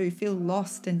need to do, feel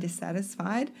lost and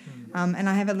dissatisfied. And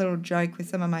I have a little joke with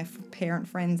some of my parent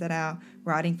friends at our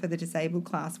Writing for the Disabled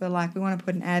class. We're like, we want to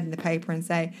put an ad in the paper and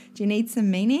say, do you need some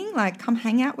meaning? Like, come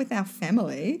hang out with our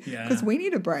family because we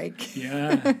need a break.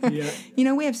 Yeah. You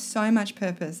know, we have so much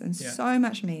purpose and so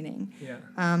much meaning. Yeah.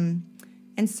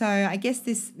 And so I guess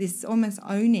this almost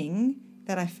owning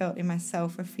that I felt in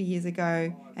myself a few years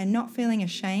ago, and not feeling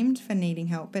ashamed for needing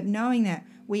help, but knowing that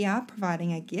we are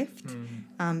providing a gift,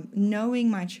 knowing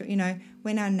my children, you know,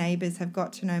 when our neighbours have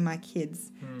got to know my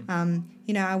kids.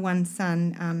 You know, our one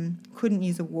son couldn't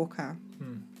use a walker,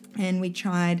 and we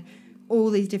tried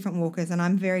all these different walkers, and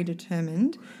I'm very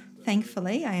determined.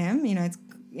 Thankfully, I am,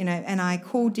 and I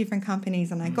called different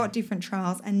companies and I got different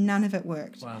trials and none of it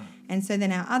worked. Wow. And so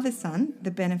then our other son,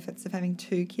 the benefits of having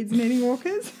 2 kids needing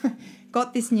walkers,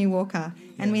 got this new walker.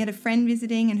 And we had a friend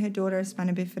visiting and her daughter is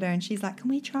spina bifida and she's like, can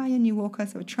we try your new walker?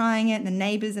 So we're trying it and the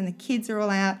neighbours and the kids are all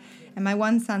out. And my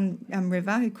one son,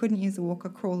 River, who couldn't use the walker,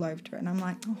 crawled over to it. And I'm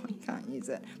like, oh, he can't use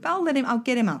it. But I'll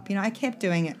get him up. You know, I kept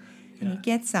doing it. And he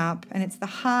gets up and it's the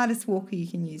hardest walker you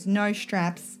can use. No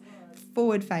straps,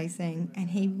 forward facing, and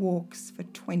he walks for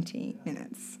 20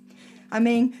 minutes. I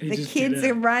mean, the kids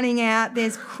are running out,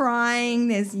 there's crying,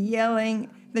 there's yelling.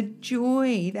 The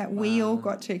joy that we all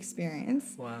got to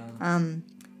experience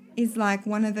is like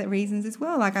one of the reasons as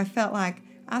well. Like I felt like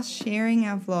us sharing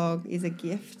our vlog is a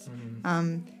gift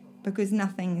because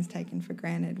nothing is taken for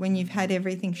granted. When you've had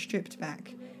everything stripped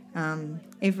back,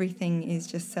 everything is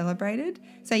just celebrated.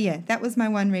 So yeah, that was my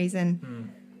one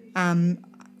reason.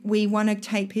 We want to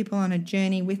take people on a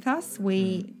journey with us.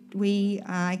 We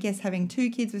I guess having 2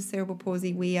 kids with cerebral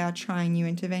palsy, we are trying new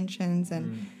interventions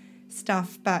and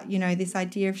stuff. But, you know, this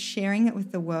idea of sharing it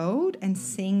with the world and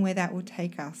seeing where that will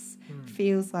take us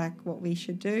feels like what we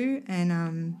should do.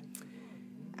 And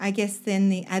I guess then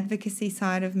the advocacy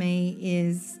side of me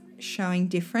is showing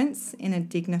difference in a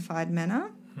dignified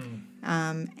manner.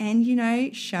 And, you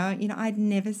know, I'd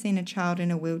never seen a child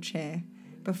in a wheelchair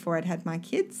before I'd had my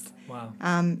kids. Wow.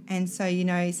 And so, you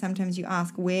know, sometimes you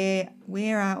ask, where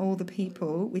are all the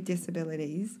people with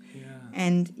disabilities? Yeah.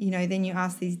 And, you know, then you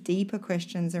ask these deeper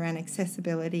questions around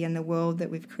accessibility and the world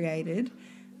that we've created.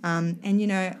 And, you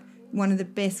know, one of the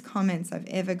best comments I've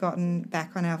ever gotten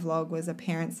back on our vlog was a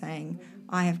parent saying,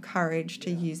 I have courage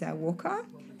to use our walker.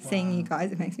 Seeing you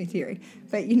guys, it makes me teary.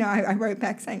 But, you know, I wrote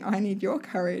back saying, I need your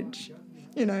courage,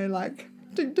 you know, like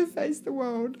to face the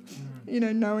world, you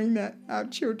know, knowing that our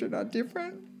children are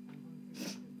different.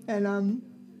 And,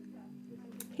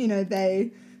 you know,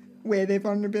 they wear their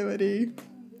vulnerability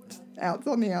out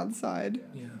on the outside.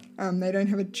 Yeah. They don't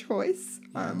have a choice.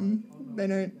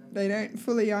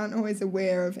 They aren't always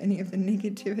aware of any of the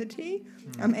negativity.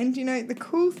 And, you know, the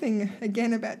cool thing,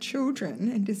 again, about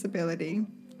children and disability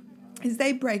is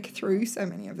they break through so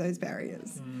many of those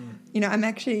barriers. You know,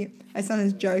 I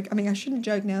sometimes joke, I mean, I shouldn't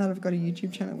joke now that I've got a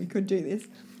YouTube channel, we could do this.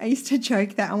 I used to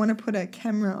joke that I want to put a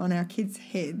camera on our kids'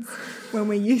 heads when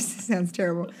this sounds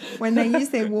terrible, when they use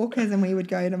their walkers and we would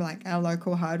go to like our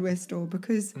local hardware store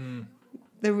because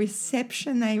the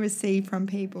reception they receive from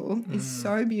people is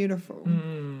so beautiful.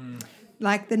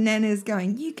 Like the nanas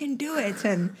going, you can do it.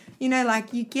 And, you know,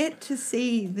 like you get to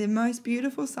see the most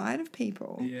beautiful side of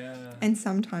people. Yeah. And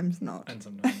sometimes not. And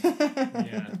sometimes.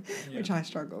 Yeah. Which I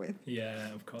struggle with.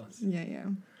 Yeah, of course. Yeah.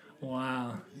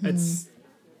 Wow. It's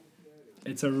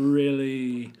a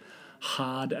really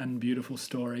hard and beautiful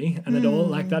story. And it all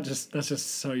like that's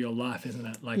just so your life, isn't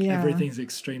it? Like everything's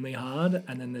extremely hard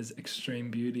and then there's extreme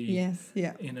beauty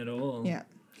in it all. Yeah.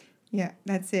 Yeah,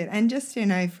 that's it. And just, you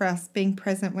know, for us being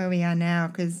present where we are now,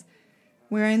 because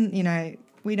we're in, you know,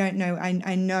 we don't know.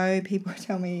 I know people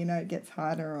tell me, you know, it gets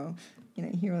harder or, you know,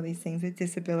 you hear all these things with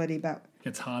disability, but...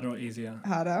 It's harder or easier?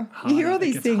 Harder. You hear all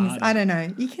these things. Harder. I don't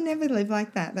know. You can never live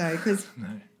like that, though, because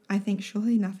I think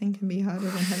surely nothing can be harder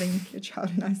than having a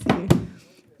child in ICU.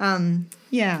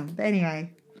 Yeah, but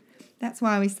anyway, that's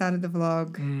why we started the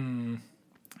vlog.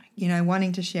 You know,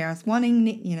 wanting to share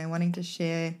wanting to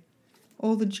share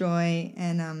all the joy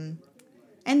and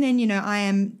then, you know, I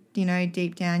am, you know,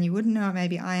 deep down, you wouldn't know it,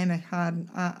 maybe I am a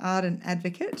ardent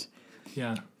advocate.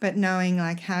 Yeah. But knowing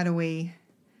like how do we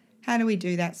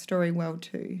do that story well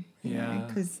too? You know,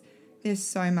 because there's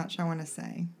so much I want to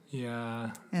say.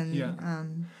 Yeah.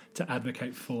 And to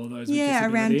advocate for those with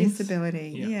disabilities. Around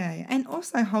disability. Yeah. And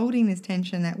also holding this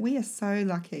tension that we are so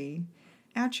lucky.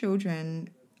 Our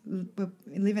children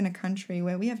live in a country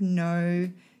where we have no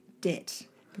debt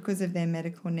because of their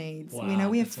medical needs. Wow, you know,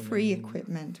 we have free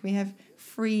equipment. We have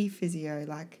free physio.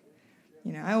 Like,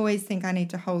 you know, I always think I need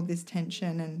to hold this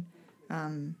tension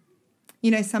and,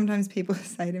 You know, sometimes people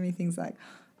say to me things like,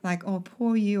 oh,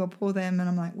 poor you or poor them. And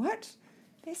I'm like, what?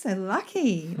 They're so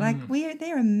lucky. Like,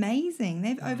 they're amazing.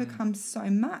 They've overcome so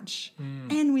much.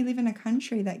 And we live in a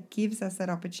country that gives us that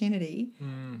opportunity.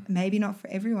 Maybe not for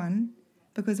everyone,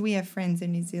 because we have friends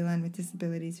in New Zealand with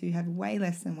disabilities who have way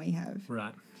less than we have.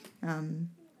 Right.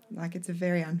 Like, it's a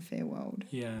very unfair world.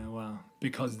 Yeah, wow.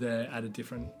 Because they're in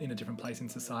a different place in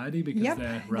society. Because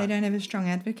They don't have a strong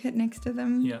advocate next to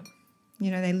them. Yeah.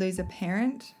 You know, they lose a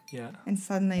parent. Yeah. And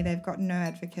suddenly they've got no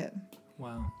advocate.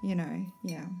 Wow. You know,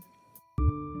 yeah.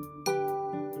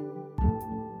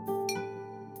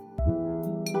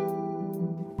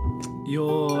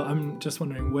 I'm just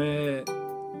wondering where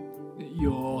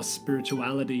your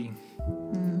spirituality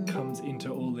comes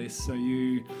into all this. So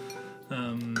you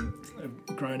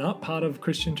have grown up part of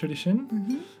Christian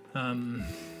tradition.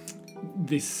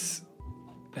 This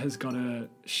has got to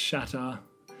shatter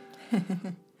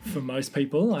for most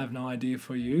people. I have no idea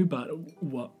for you, but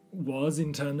what was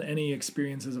in terms any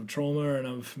experiences of trauma and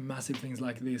of massive things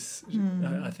like this,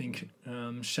 I think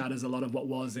shatters a lot of what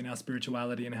was in our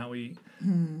spirituality and how we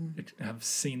have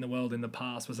seen the world in the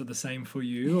past. Was it the same for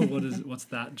you, or what's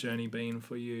that journey been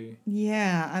for you?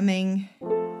 Yeah, I mean,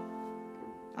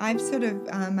 I've sort of,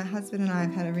 my husband and I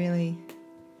have had a really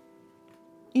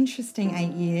interesting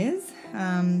 8 years.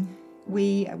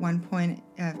 We, at one point,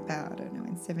 about,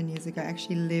 7 years ago,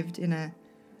 actually lived in a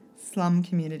slum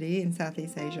community in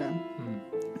Southeast Asia.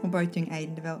 We're both doing aid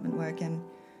and development work, and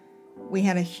we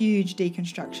had a huge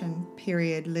deconstruction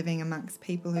period living amongst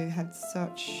people who had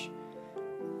such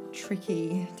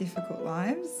tricky, difficult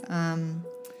lives. And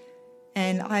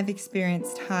I've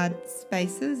experienced hard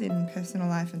spaces in personal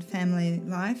life and family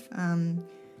life.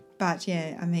 But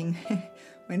yeah, I mean,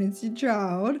 when it's your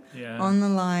child on the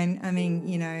line, I mean,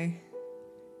 you know,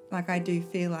 like I do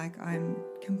feel like I've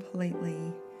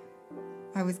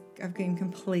been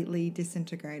completely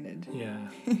disintegrated. Yeah.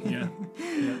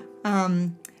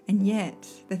 And yet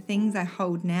the things I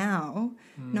hold now,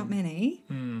 not many,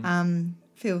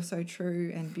 feel so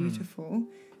true and beautiful.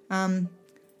 So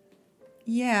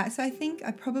I think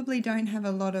I probably don't have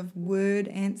a lot of word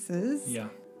answers. Yeah.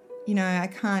 You know, I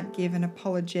can't give an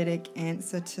apologetic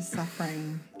answer to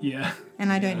suffering. Yeah.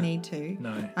 And I don't need to.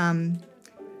 No.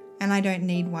 And I don't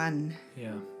need one.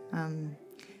 Yeah.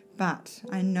 But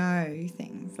I know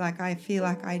things. Like, I feel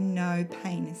like I know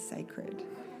pain is sacred.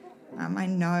 I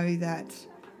know that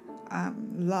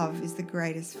love is the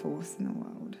greatest force in the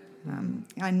world.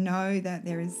 I know that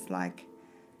there is, like,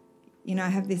 you know, I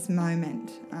have this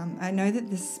moment. I know that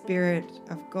the Spirit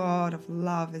of God, of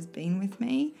love, has been with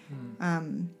me. I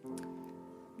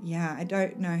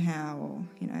don't know how, or,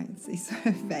 you know, it's these sort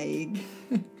of vague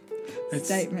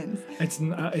statements.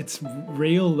 It's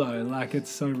real though. Like, it's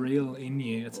so real in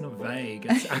you. It's not vague.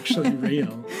 It's actually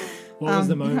real. What was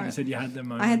the moment? You said you had the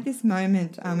moment. I had this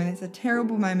moment, and it's a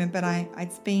terrible moment, but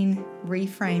it's been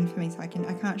reframed for me, so I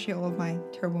can't share all of my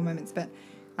terrible moments. But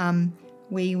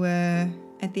we were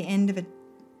at the end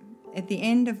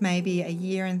of maybe a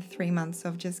year and 3 months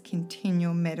of just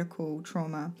continual medical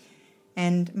trauma.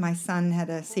 And my son had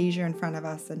a seizure in front of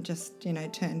us and just, you know,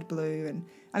 turned blue. And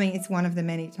I mean, it's one of the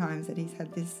many times that he's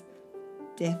had this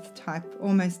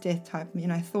almost death type, you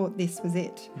know, I thought this was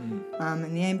it.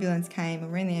 And the ambulance came,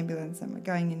 and we're in the ambulance and we're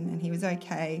going in, and he was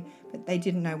okay, but they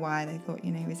didn't know why. They thought,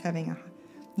 you know, he was having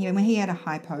he had a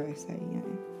hypo, so, you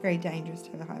know, very dangerous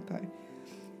to have a hypo.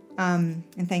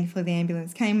 And thankfully the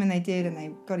ambulance came when they did, and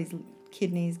they got his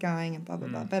kidneys going and blah, blah,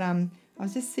 blah. But I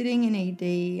was just sitting in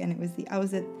ED, and I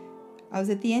was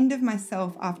at the end of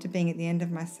myself after being at the end of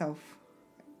myself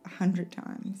 100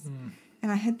 times.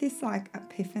 And I had this, like,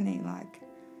 epiphany, like,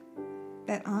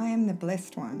 that I am the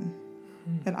blessed one,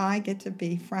 that I get to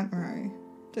be front row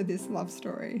to this love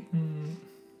story.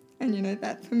 And, you know,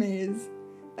 that for me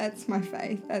that's my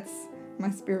faith, that's my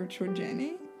spiritual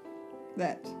journey.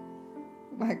 That,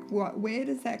 like, where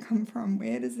does that come from?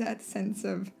 Where does that sense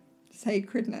of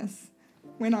sacredness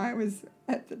when I was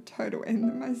at the total end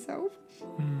of myself?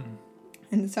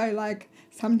 And so, like,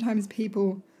 sometimes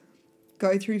people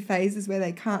go through phases where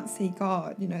they can't see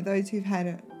God. You know, those who've had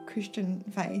a Christian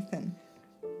faith and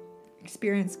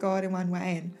experienced God in one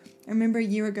way. And I remember a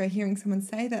year ago hearing someone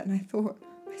say that, and I thought,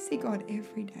 I see God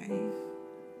every day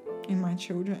in my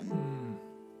children.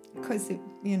 Because,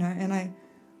 you know, and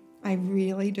I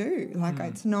really do. Like,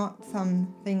 it's not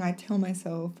something I tell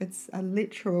myself. It's a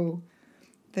literal,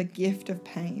 the gift of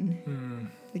pain,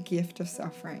 the gift of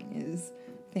suffering is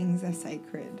things are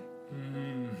sacred.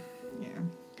 Yeah.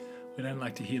 We don't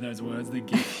like to hear those words, the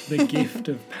gift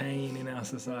of pain in our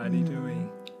society, do we?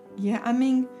 Yeah, I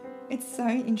mean, It's so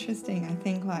interesting. I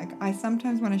think, like, I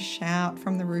sometimes want to shout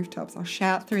from the rooftops. I'll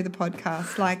shout through the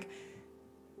podcast, like,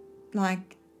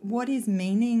 what is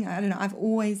meaning? I don't know. I've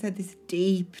always had this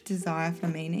deep desire for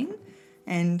meaning,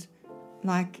 and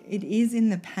like, it is in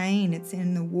the pain. It's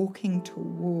in the walking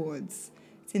towards.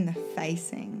 It's in the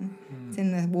facing. It's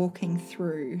in the walking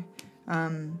through.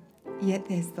 Yet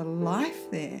there's the life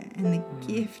there and the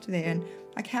gift there. And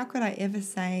like, how could I ever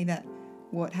say that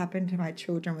what happened to my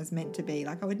children was meant to be?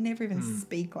 Like, I would never even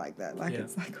speak like that. Like,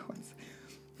 it's like,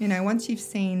 once you've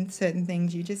seen certain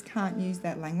things, you just can't use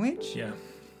that language. Yeah.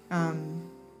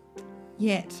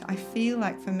 Yet I feel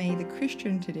like, for me, the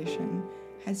Christian tradition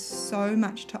has so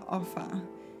much to offer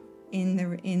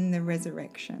in the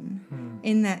resurrection,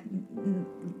 in that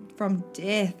from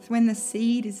death, when the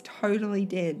seed is totally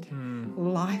dead,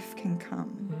 life can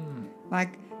come.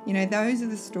 Like, those are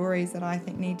the stories that I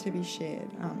think need to be shared.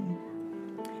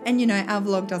 And our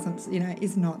vlog doesn't,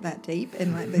 is not that deep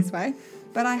in like this way.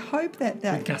 But I hope that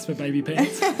With Casper Baby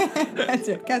Pants. That's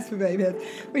it, Casper Baby Pants.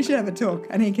 We should have a talk,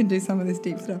 and he can do some of this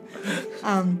deep stuff.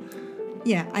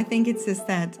 I think it's just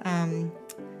that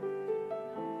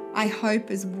I hope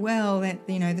as well that,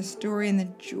 the story and the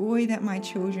joy that my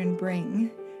children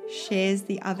bring shares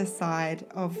the other side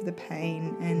of the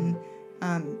pain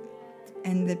and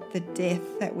the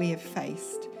death that we have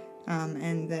faced,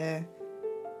 and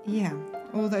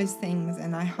all those things.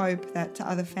 And I hope that to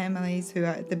other families who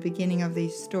are at the beginning of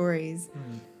these stories,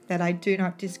 that I do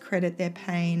not discredit their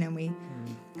pain, and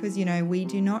because we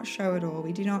do not show it all.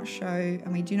 We do not show,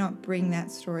 and we do not bring that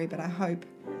story, but I hope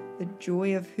the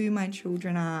joy of who my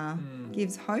children are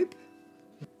gives hope.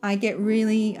 I get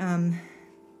really,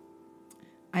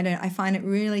 I find it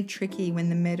really tricky when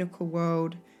the medical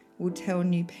world will tell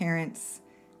new parents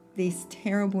this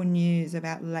terrible news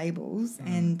about labels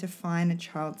and define a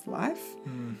child's life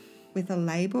with a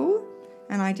label.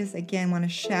 And I just, again, want to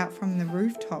shout from the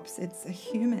rooftops, it's a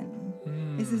human.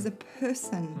 This is a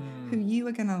person who you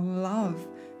are going to love,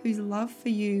 whose love for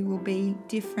you will be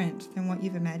different than what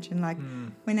you've imagined. Like,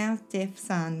 when our deaf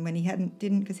son, when he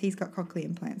didn't, because he's got cochlear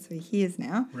implants, so he hears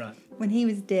now. Right. When he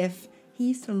was deaf, he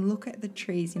used to look at the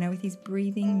trees, with his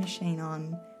breathing machine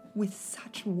on, with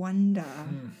such wonder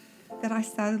that I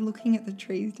started looking at the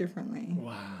trees differently.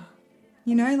 Wow.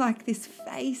 Like this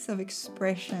face of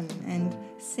expression and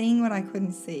seeing what I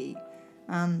couldn't see.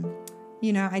 I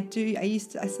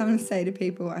sometimes say to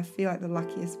people, I feel like the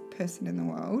luckiest person in the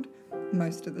world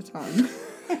most of the time.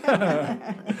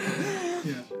 Yeah.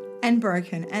 And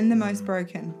broken, and the most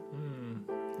broken.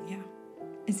 Yeah.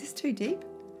 Is this too deep?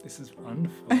 This is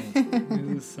wonderful.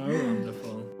 This is so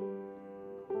wonderful.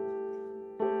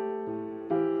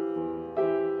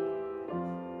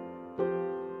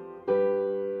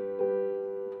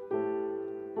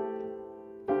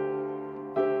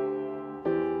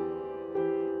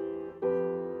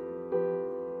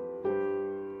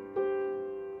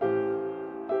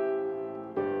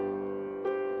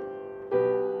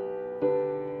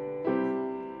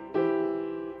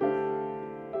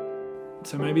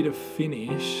 So maybe to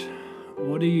finish,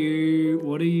 what do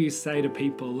you say to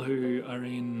people who are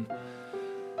in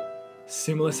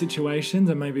similar situations,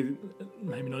 and maybe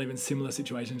not even similar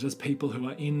situations, just people who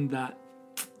are in that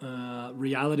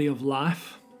reality of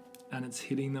life and it's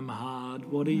hitting them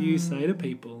hard? What do you say to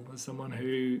people as someone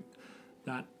who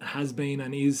that has been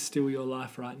and is still your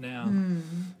life right now,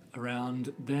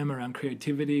 around them, around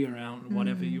creativity, around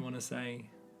whatever you want to say?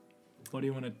 What do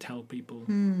you want to tell people?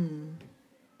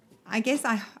 I guess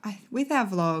I with our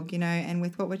vlog, and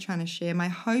with what we're trying to share, my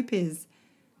hope is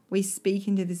we speak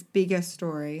into this bigger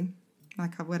story,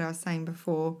 like what I was saying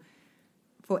before,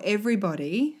 for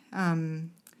everybody who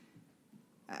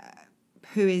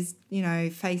is,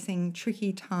 facing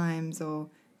tricky times or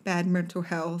bad mental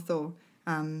health, or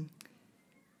I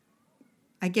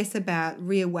guess about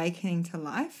reawakening to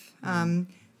life.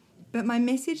 But my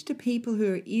message to people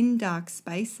who are in dark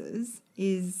spaces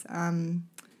is, I'm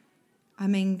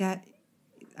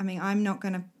not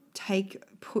going to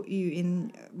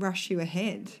rush you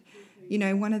ahead.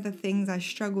 One of the things I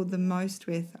struggled the most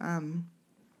with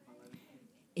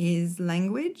is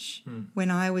language. When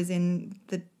I was in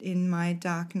my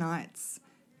dark nights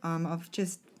of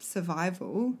just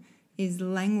survival, is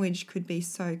language could be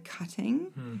so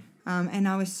cutting. And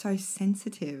I was so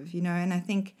sensitive, and I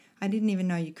think I didn't even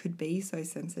know you could be so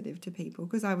sensitive to people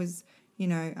because I was,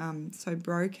 so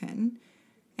broken.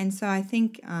 And so I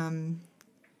think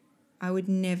I would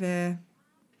never,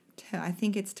 I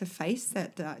think it's to face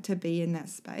that, to be in that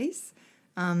space.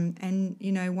 And,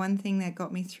 one thing that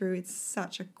got me through, it's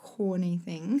such a corny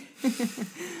thing,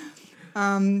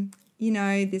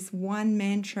 this one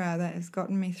mantra that has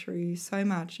gotten me through so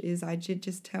much is I did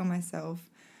just tell myself,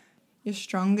 you're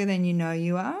stronger than you know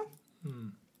you are.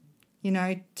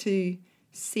 To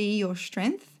see your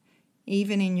strength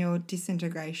even in your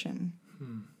disintegration.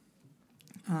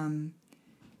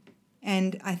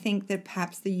 And I think that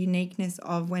perhaps the uniqueness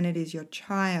of when it is your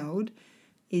child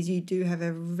is you do have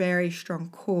a very strong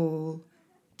call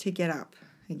to get up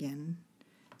again,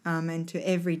 and to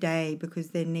every day, because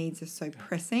their needs are so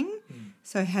pressing.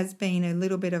 So it has been a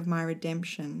little bit of my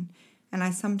redemption. And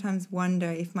I sometimes wonder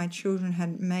if my children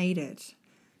hadn't made it,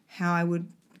 how I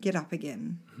would get up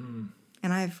again.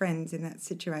 And I have friends in that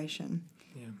situation.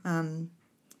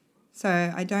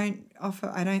 So I don't have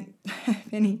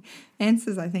any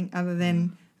answers, I think, other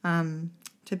than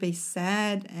to be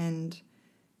sad and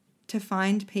to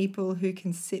find people who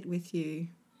can sit with you.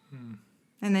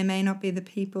 And they may not be the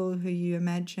people who you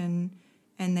imagine,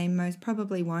 and they most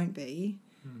probably won't be.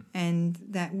 And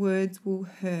that words will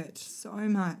hurt so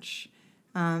much.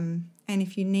 And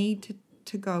if you need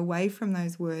to go away from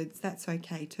those words, that's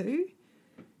okay too.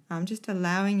 Just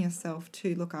allowing yourself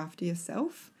to look after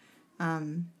yourself.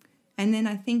 And then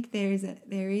I think there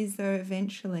is though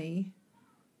eventually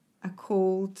a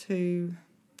call to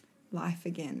life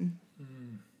again.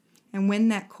 And when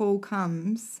that call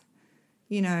comes,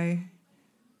 the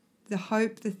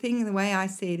way I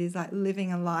see it is like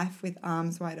living a life with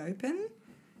arms wide open.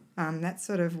 That's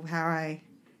sort of how I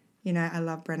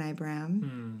love Brené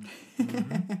Brown.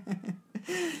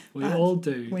 We all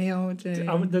do. We all do.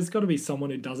 There's got to be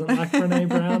someone who doesn't like Brené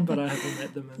Brown, but I haven't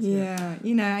met them as yet.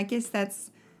 Yeah, I guess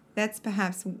that's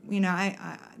perhaps,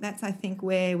 that's I think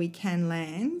where we can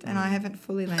land, and I haven't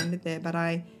fully landed there, but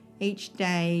I each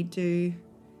day do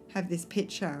have this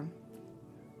picture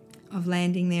of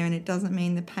landing there, and it doesn't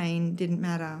mean the pain didn't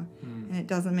matter, and it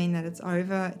doesn't mean that it's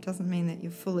over, it doesn't mean that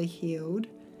you're fully healed,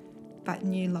 but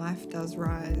new life does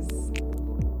rise.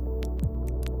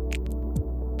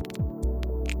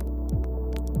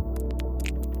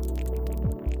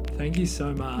 Thank you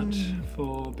so much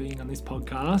for being on this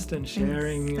podcast and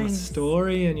sharing your Thanks.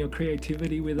 story and your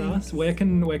creativity with us. Where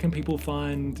can people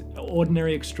find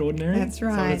Ordinary Extraordinary? That's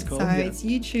right. That's what it's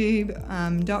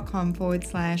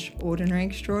youtube.com/Ordinary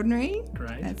Extraordinary.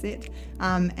 Great. That's it.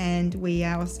 And we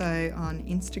are also on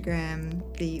Instagram,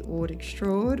 the Ord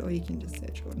Extraord, or you can just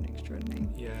search Ordinary Extraordinary.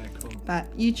 Yeah, cool.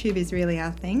 But YouTube is really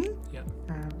our thing. Yeah.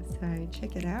 So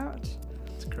check it out.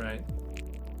 It's great.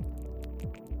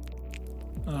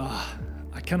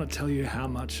 I cannot tell you how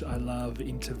much I love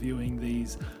interviewing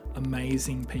these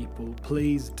amazing people.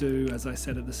 Please do, as I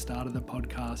said at the start of the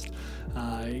podcast,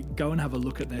 go and have a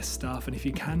look at their stuff, and if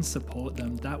you can support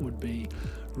them, that would be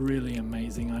really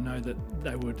amazing. I know that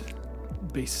they would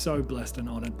be so blessed and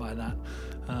honored by that.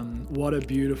 What a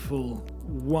beautiful,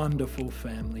 wonderful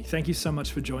family. Thank you so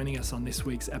much for joining us on this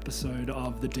week's episode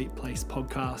of the Deep Place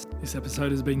podcast. This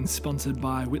episode has been sponsored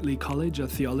by Whitley College, a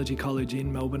theology college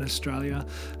in Melbourne, Australia,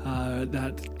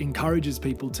 that encourages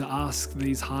people to ask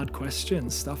these hard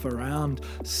questions, stuff around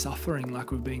suffering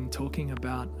like we've been talking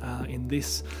about in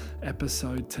this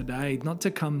episode today. Not to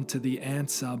come to the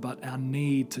answer, but our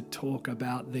need to talk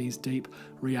about these deep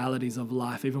realities of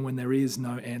life, even when there is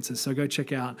no answer. So go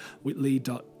check out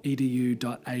whitley.edu.au.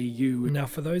 Now,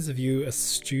 for those of you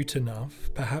astute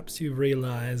enough, perhaps you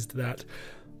realized that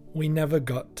we never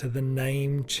got to the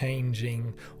name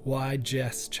changing, why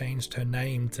Jess changed her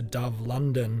name to Dove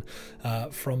London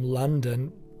from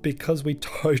London, because we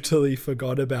totally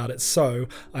forgot about it. So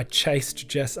I chased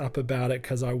Jess up about it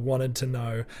because I wanted to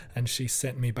know, and she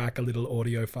sent me back a little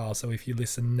audio file. So if you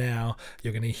listen now,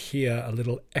 you're going to hear a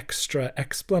little extra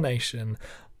explanation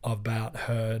about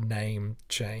her name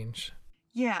change.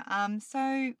 Yeah,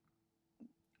 so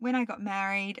when I got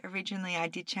married, originally I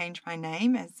did change my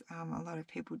name, as a lot of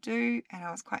people do, and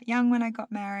I was quite young when I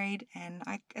got married, and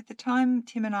at the time,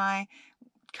 Tim and I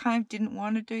kind of didn't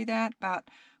want to do that, but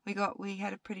we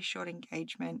had a pretty short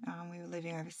engagement. We were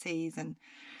living overseas, and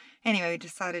anyway, we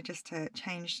decided just to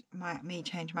change my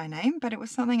name, but it was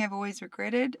something I've always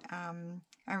regretted.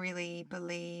 I really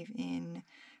believe in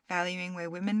valuing where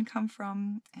women come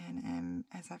from, and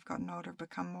as I've gotten older, I've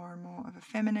become more and more of a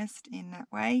feminist in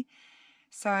that way.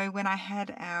 So when I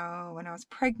was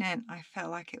pregnant, I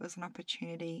felt like it was an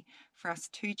opportunity for us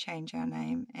to change our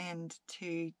name and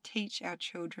to teach our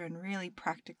children really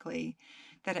practically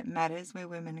that it matters where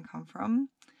women come from.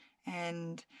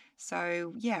 And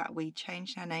so, we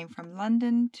changed our name from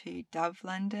London to Dove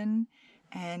London.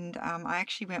 And I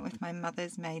actually went with my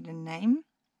mother's maiden name.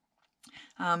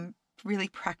 Really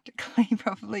practically,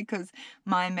 probably, because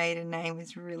my maiden name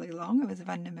was really long. It was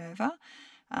Van der Merwe,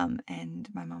 and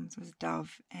my mum's was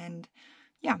Dove. And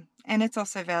yeah, and it's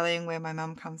also valuing where my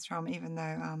mum comes from, even though,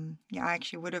 I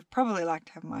actually would have probably liked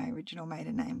to have my original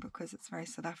maiden name because it's very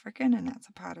South African and that's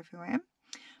a part of who I am.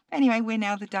 But anyway, we're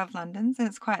now the Dove Londons, and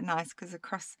it's quite nice because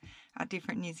across our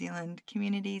different New Zealand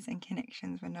communities and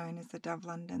connections, we're known as the Dove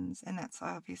Londons, and that's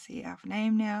obviously our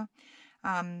name now.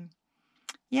 And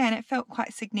it felt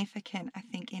quite significant, I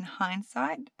think, in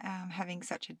hindsight, having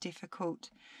such a difficult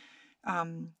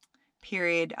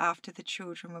period after the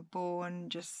children were born,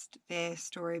 just their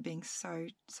story being so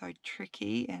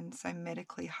tricky and so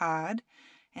medically hard.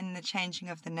 And the changing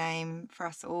of the name for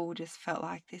us all just felt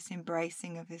like this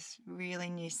embracing of this really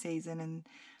new season.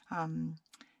 And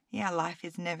life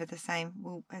is never the same.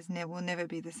 Will never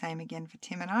be the same again for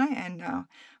Tim and I. And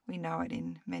we know it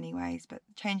in many ways. But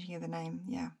changing of the name,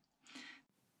 yeah.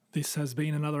 This has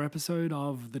been another episode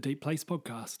of the Deep Place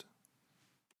podcast.